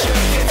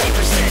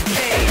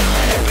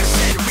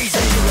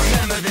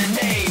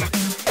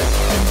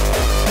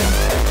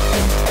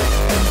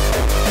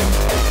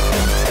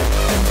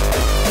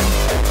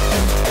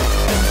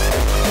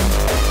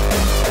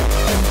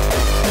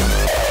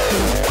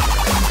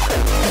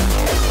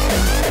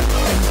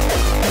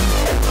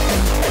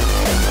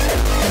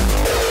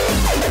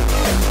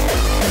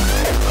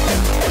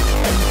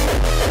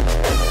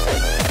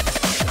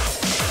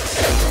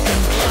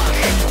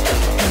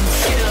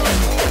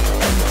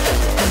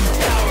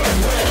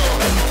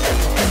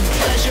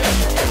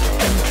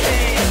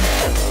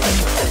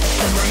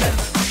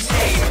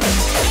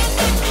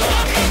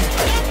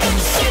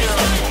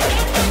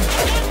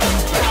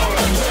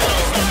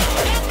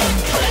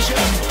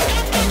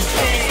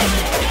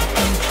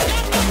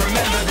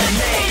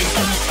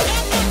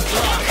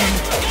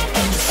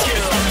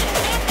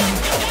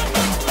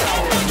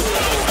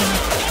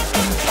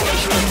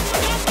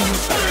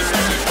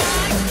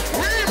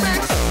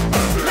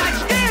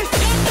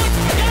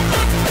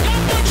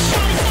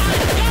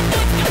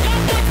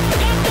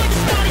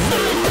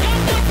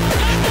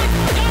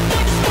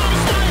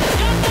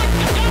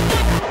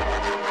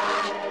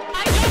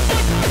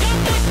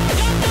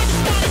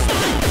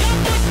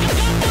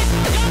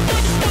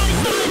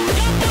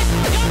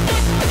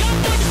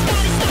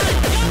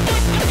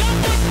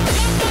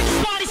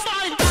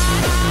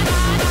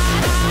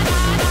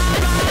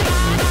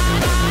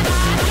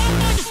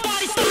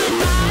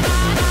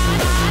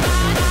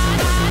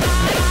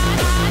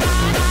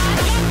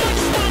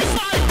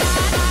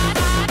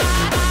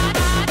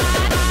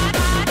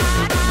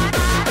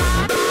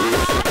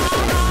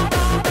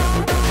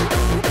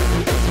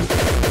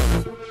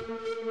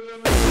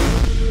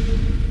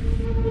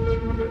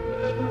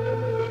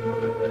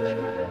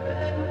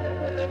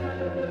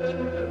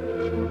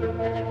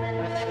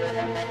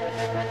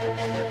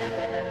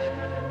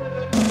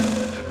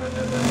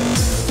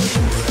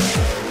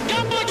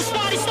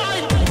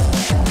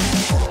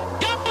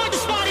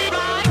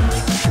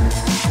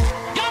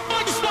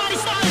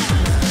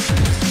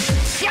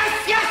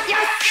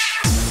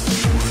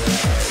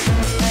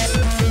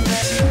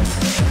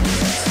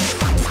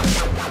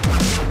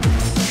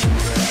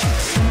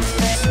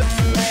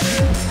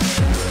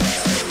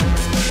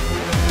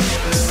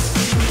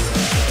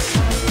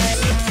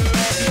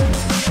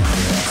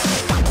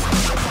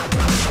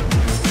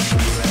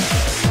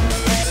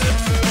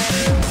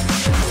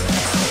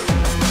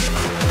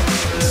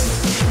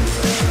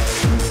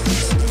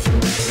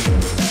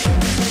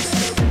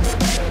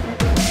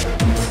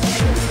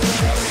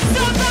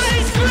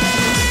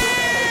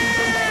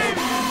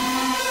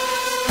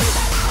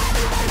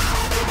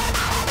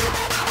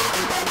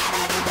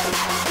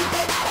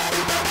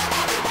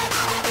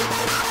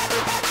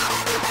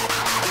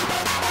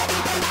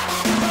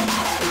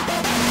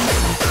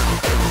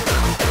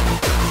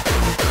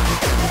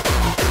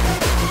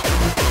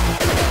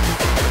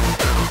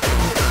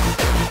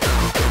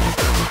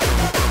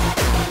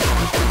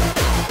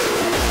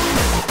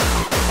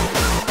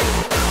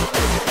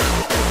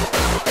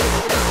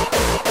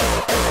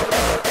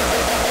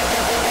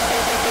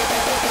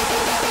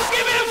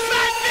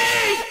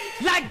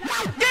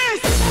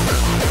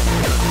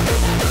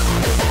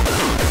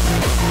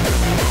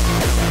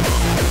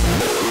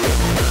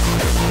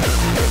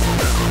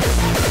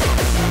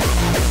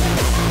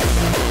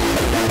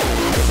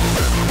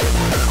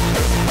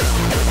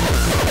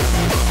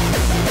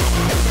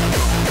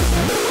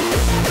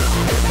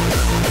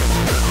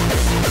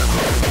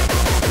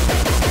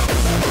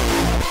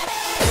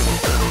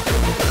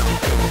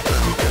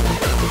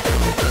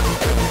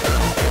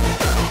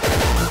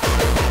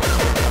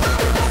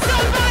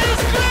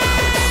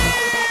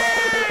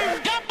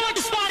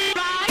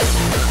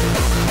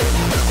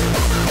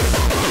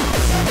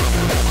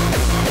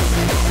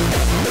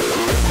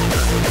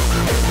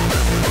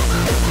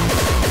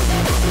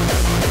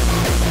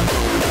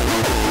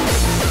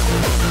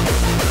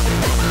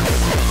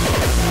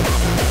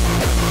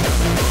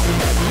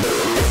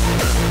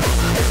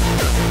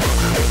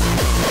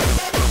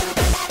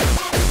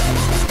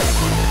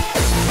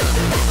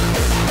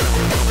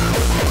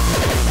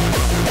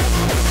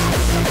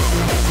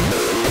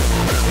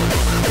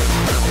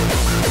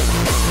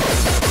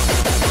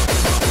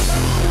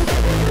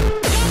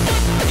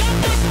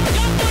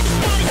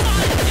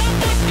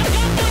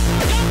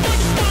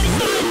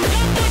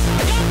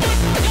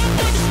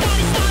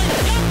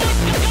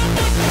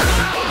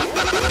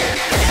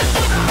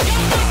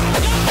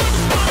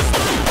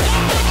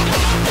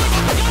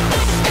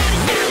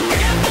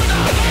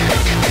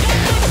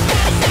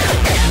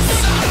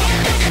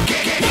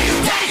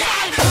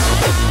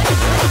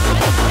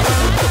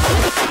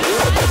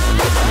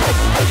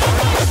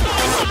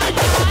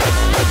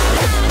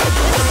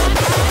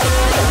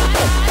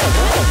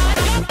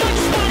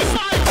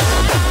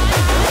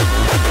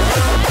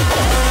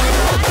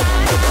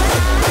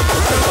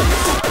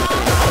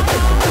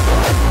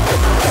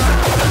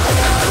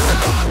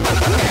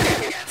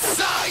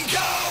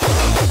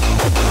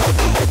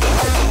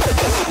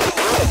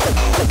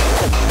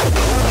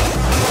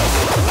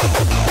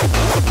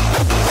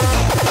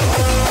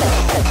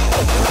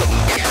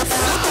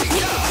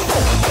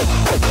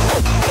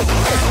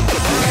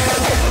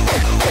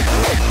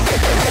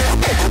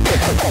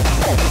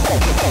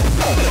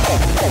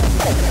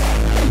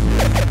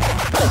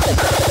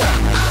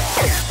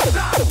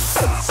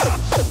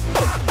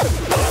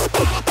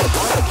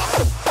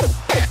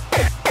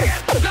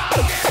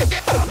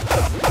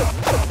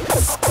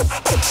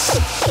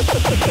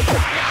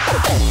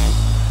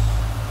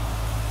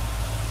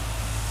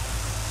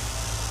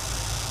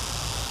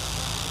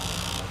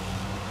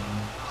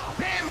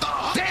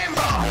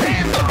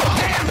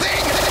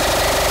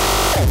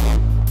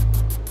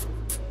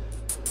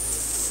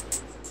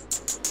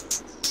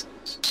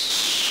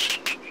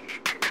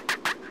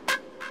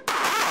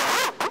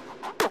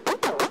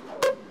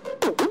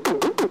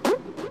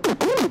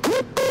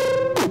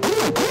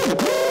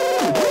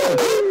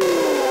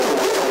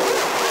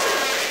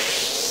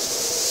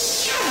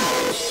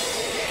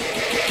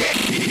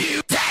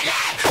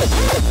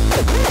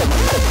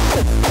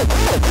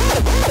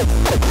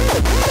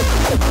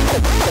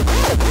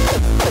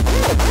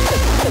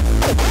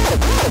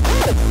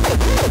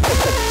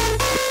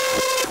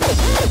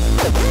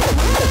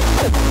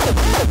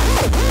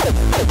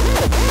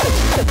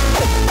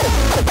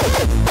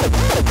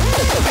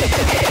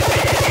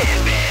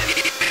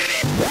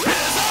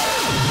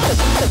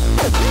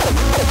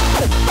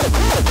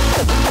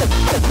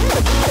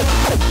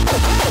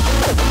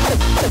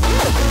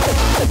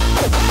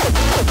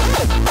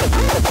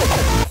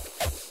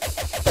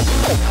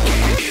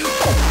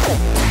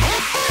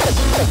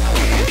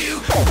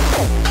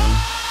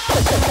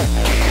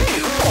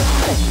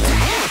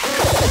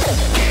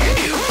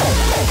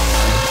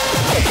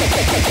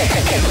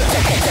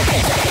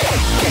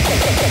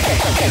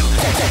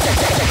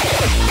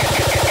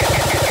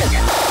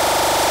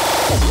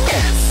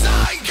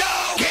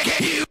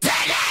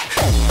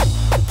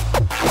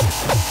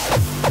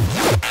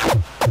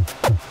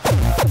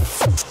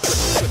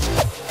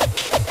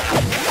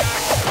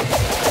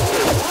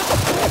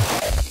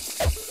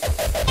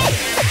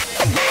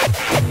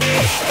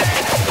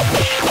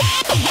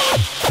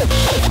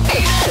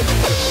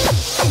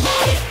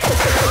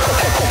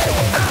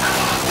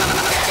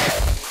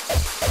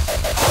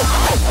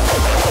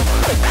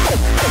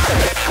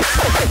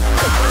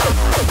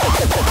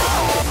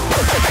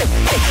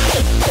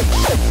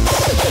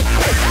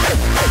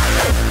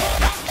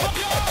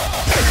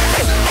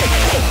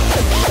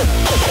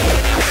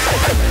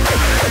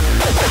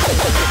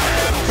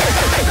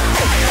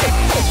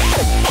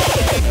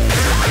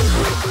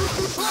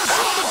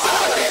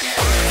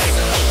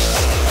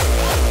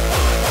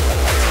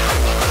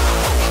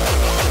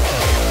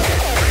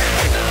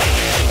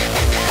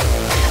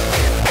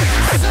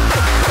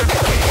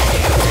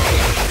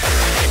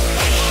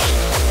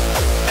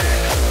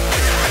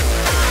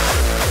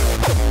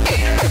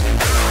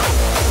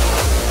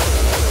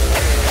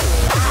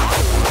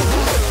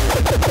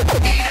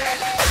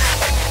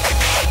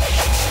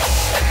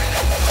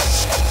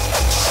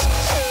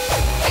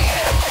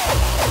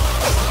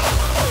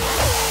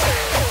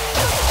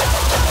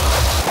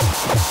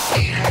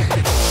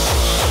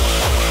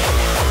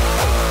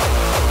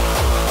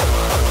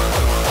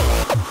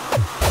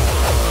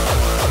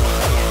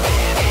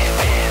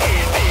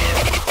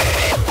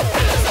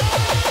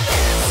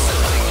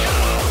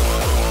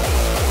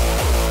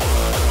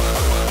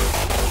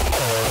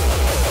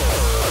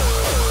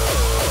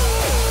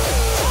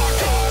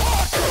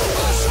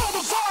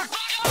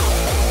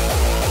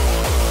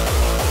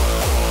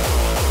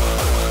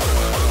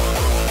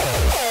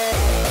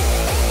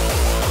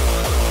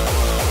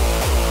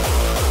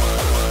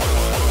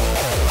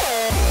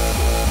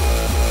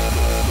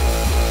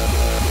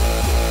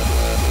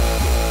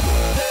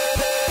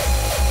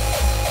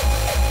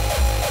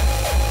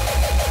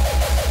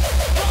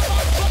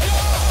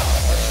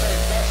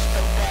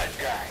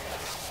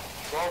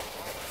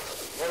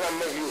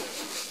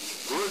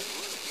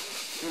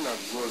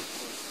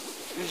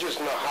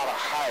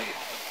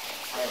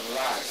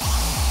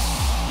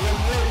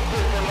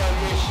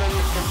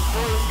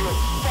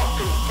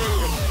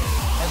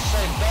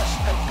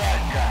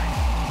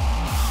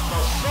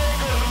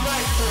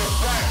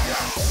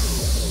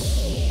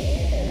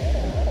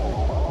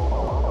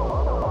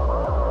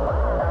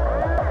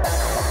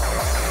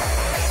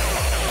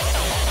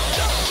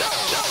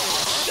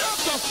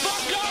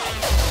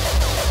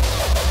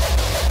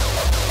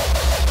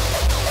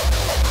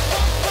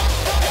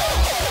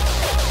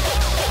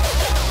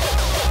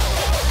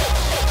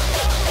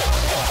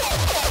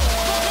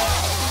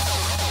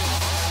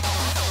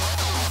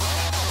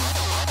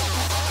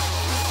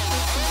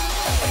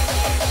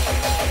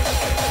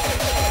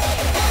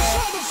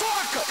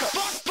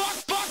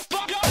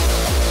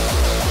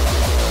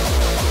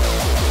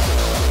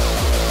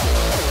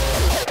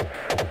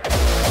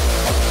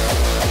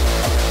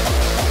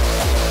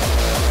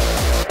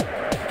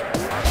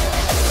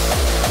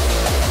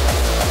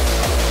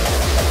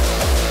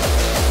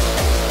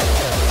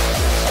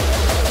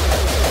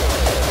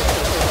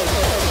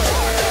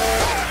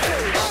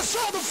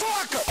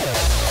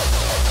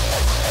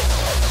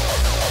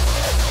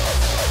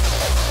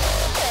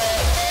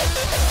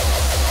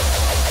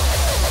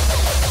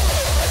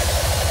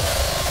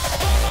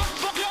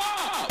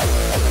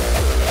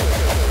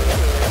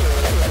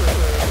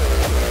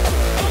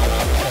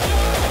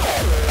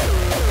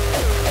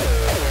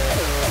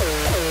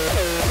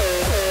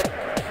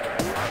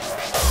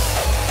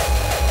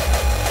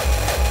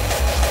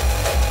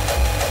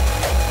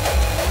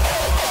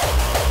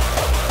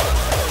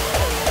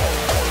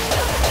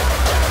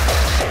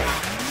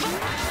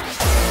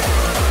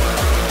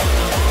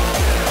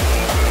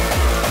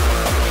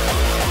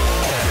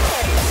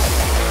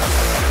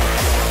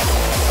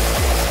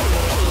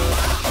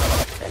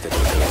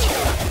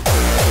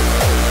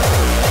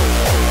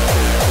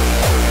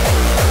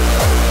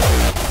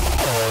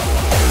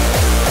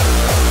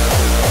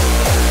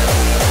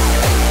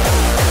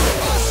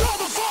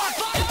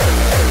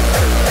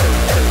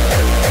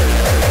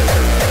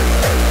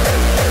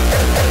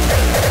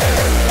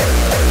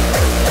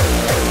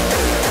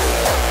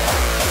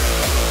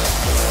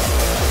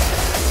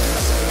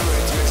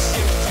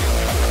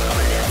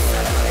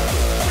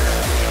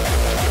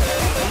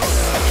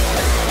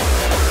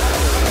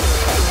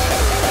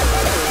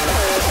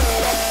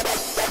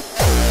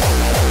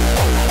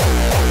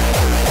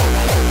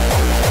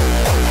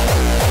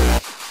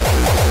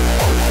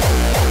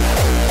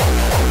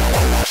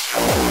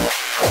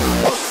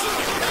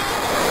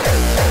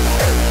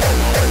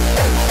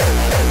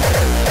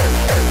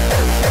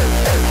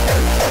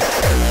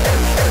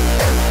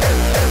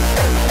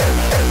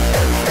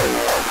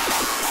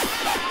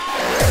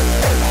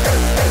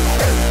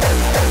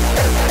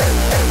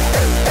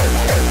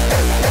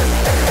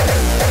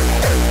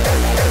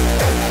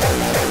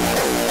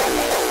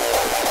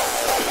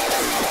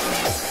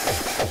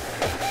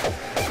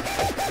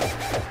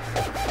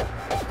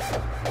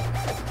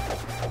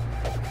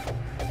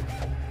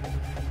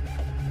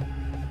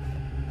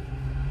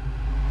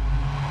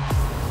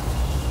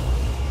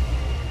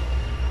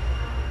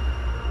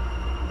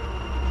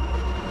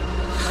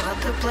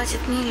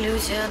 платят не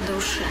люди, а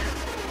души.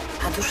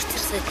 А души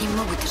терзать не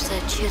могут,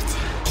 терзают черти.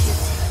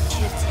 Черти,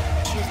 черти,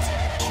 черти,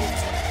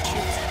 черти,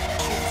 черти,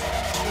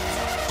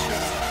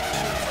 черти.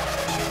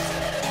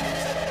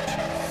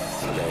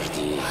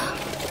 Подожди,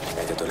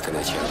 это только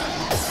начало.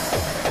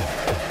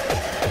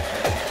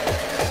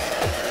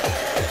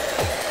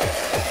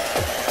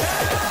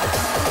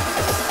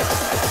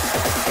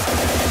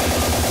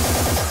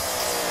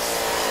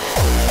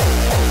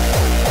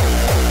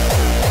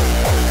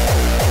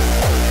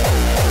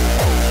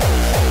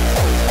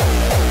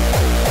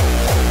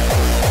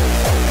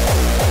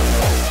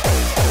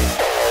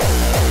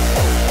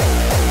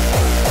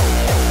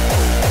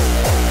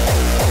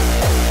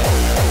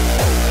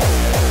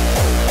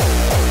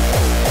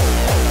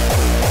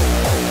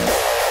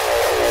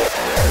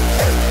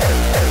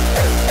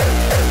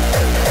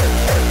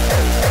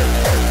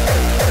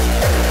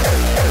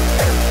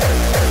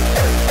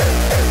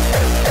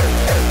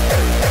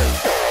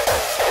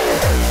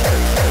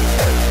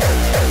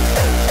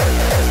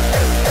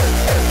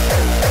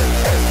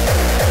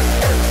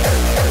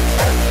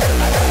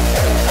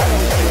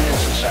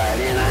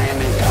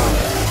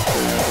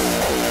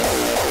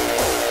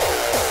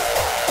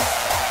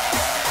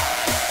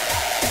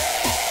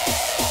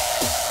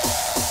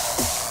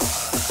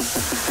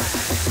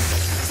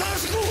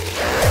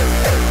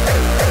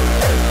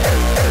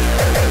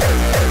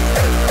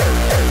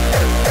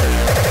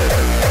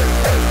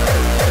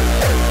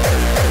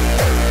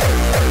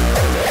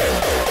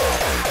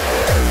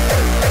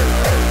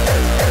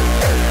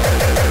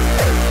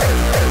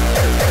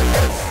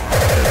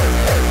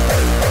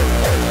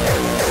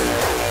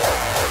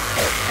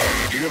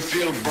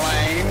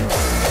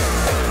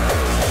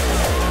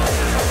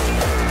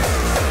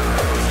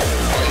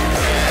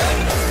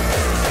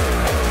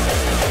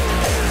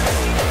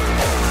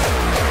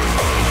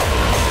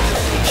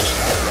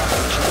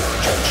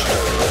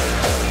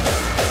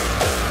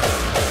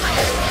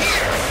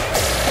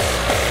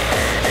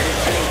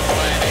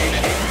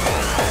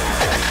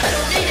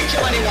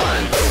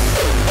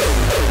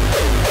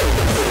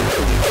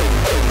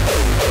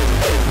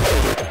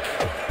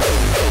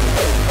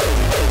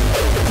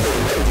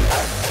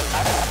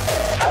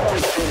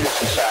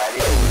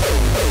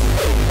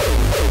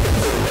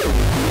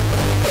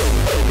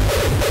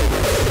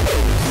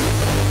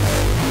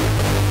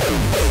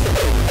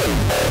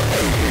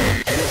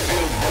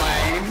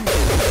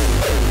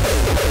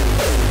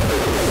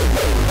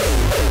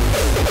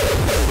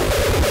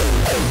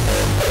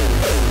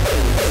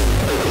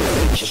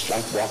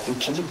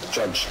 To the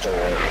drugstore.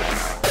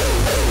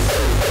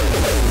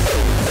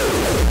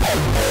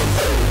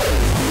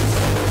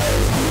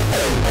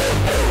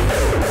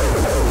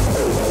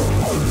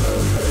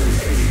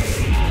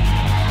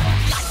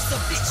 Life's a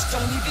bitch,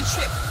 don't even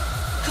trip.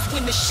 Cause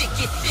when the shit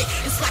get thick,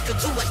 it's like a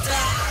do or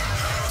die.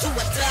 Do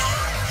or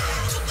die.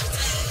 Do or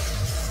die.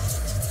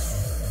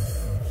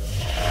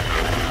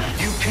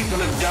 You people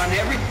have done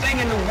everything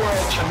in the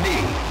world to me.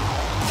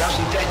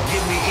 Doesn't that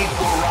give me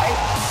equal right?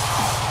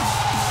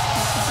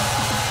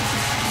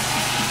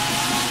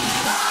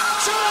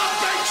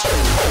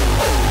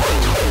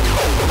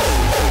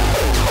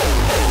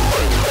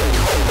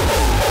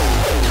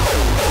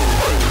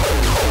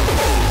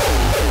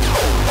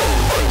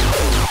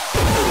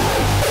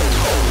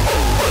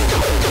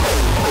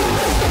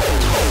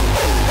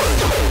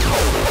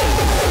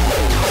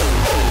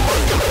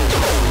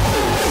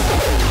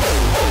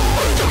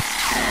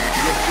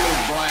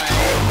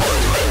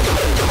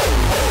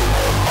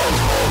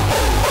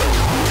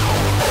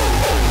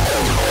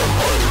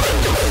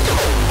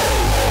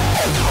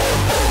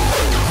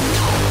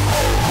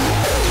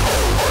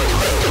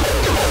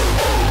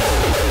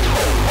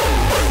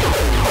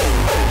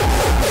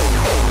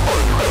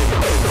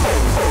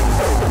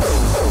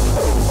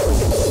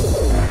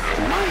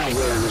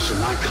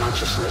 My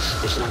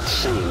consciousness is not the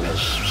same as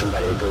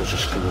somebody that goes to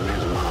school and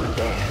has a mom and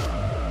dad.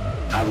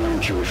 I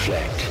learned to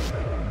reflect.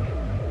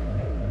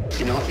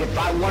 You know, if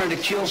I wanted to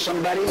kill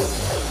somebody,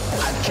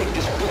 I'd take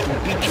this book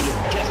and beat you to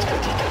death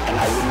with it, and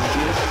I wouldn't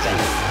feel a thing.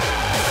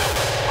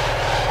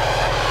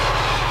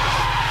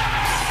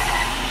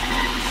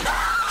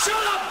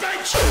 Shut up,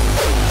 bitch!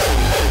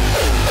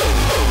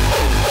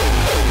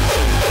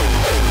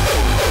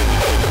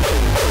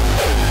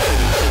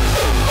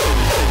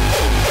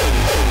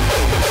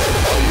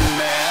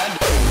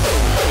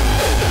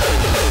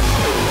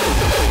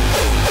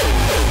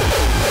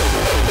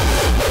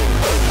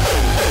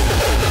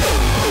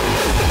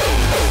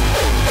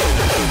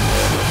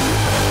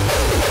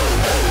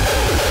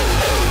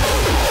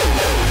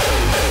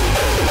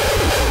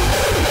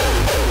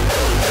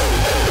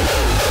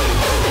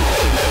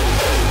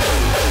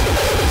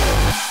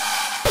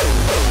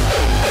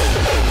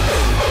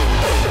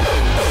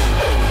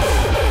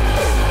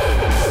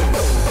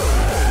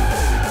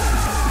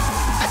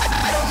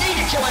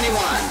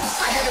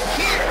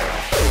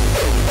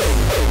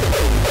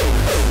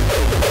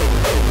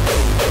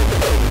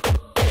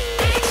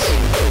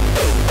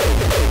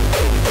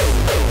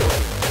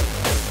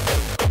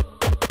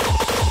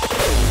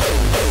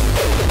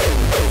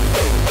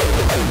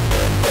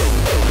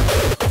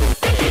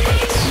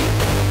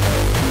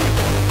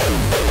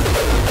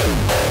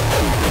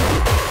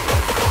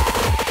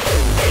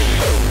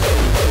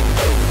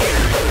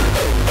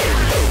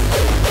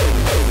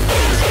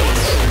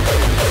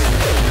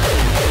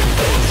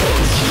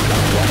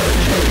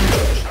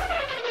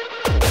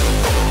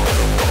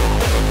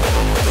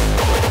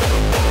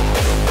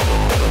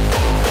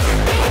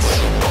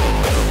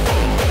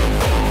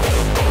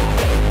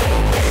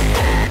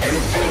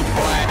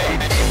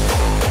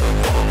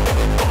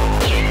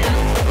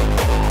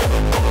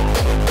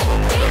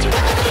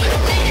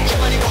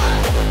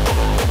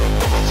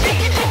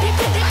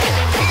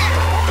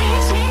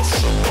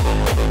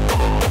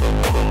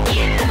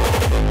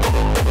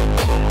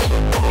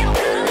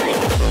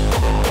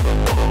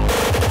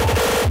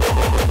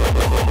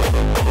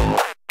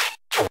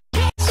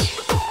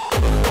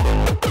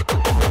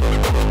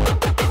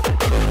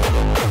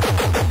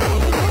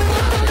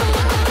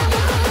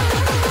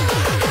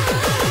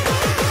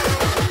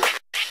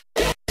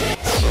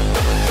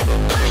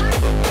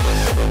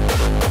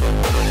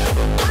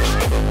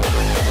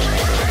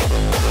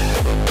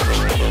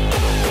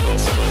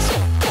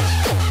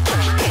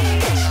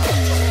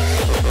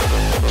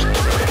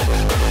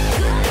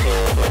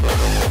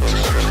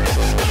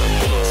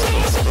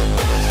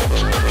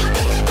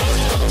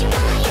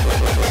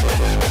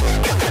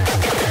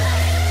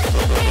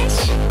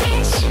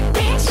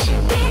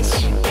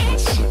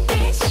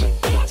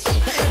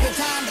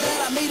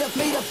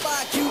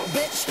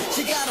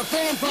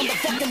 friend from the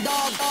fucking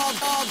dog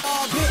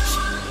bitch.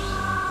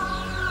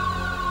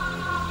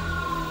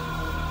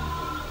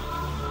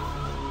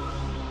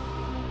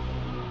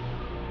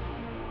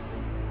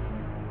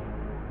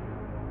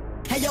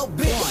 Hey yo,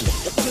 bitch. 1,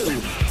 2,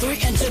 3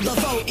 into the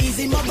 4.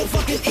 Easy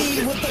motherfucking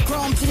E with the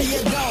chrome to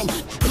your dome.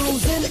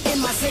 Cruising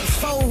in my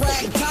 6'4"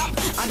 rag top.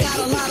 I got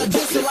a lot of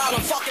juice, a lot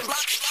of fucking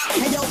block.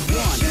 Hey yo, 1,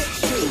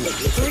 2,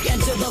 3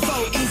 into the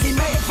 4. Easy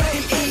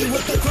motherfucking E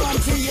with the chrome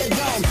to your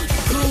dome.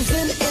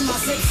 Cruising in my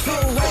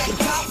 6'4" rag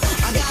top.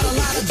 I got a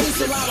lot of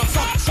juice, a lot of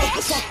fuck.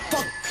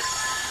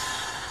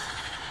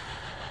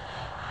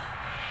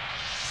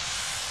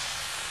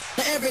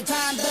 Every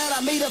time that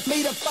I meet a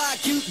fly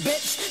cute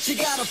bitch, she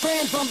got a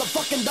friend from the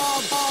fucking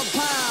dog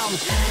pound.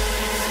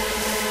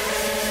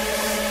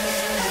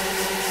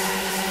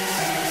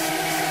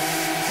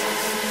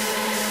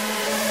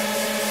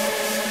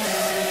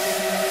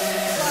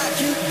 Fly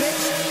cute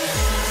bitch.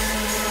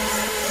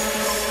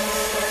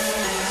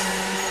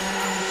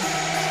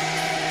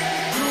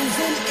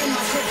 Cruising in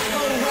my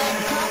 6'4" rag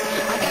top.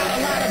 I got a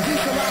lot of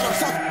juice, a lot of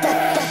fuck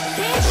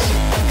bitch.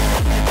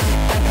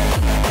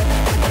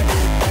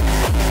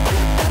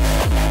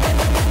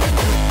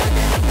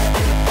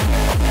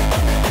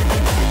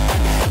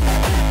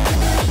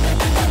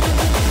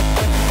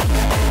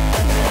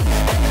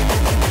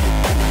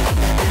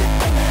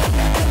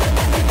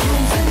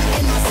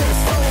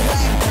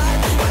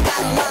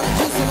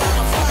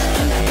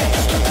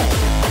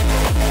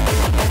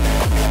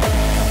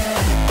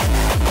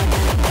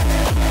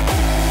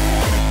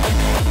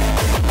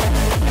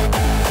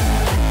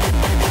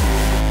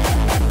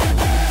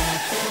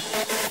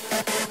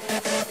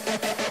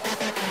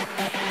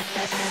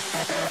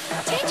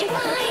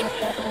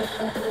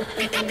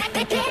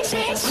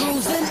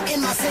 Cruising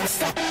in my 6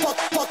 fuck.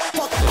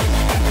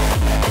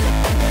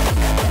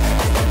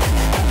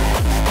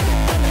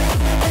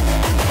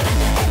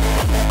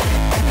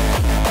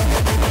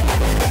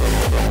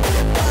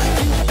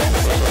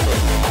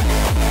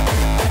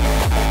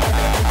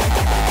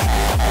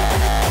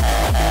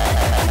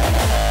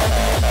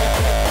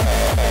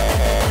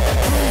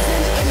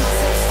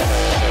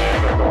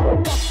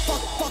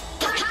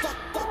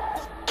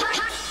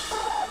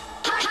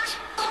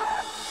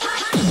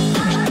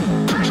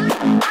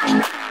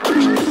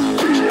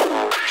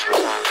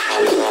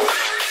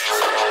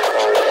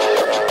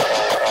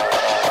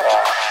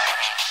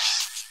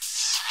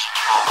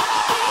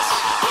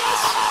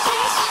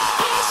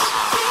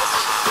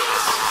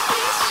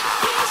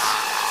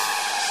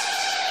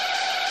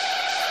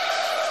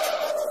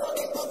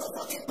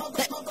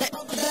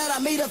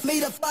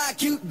 Meet a fly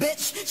cute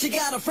bitch. She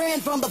got a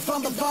friend from the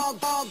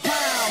dog pound.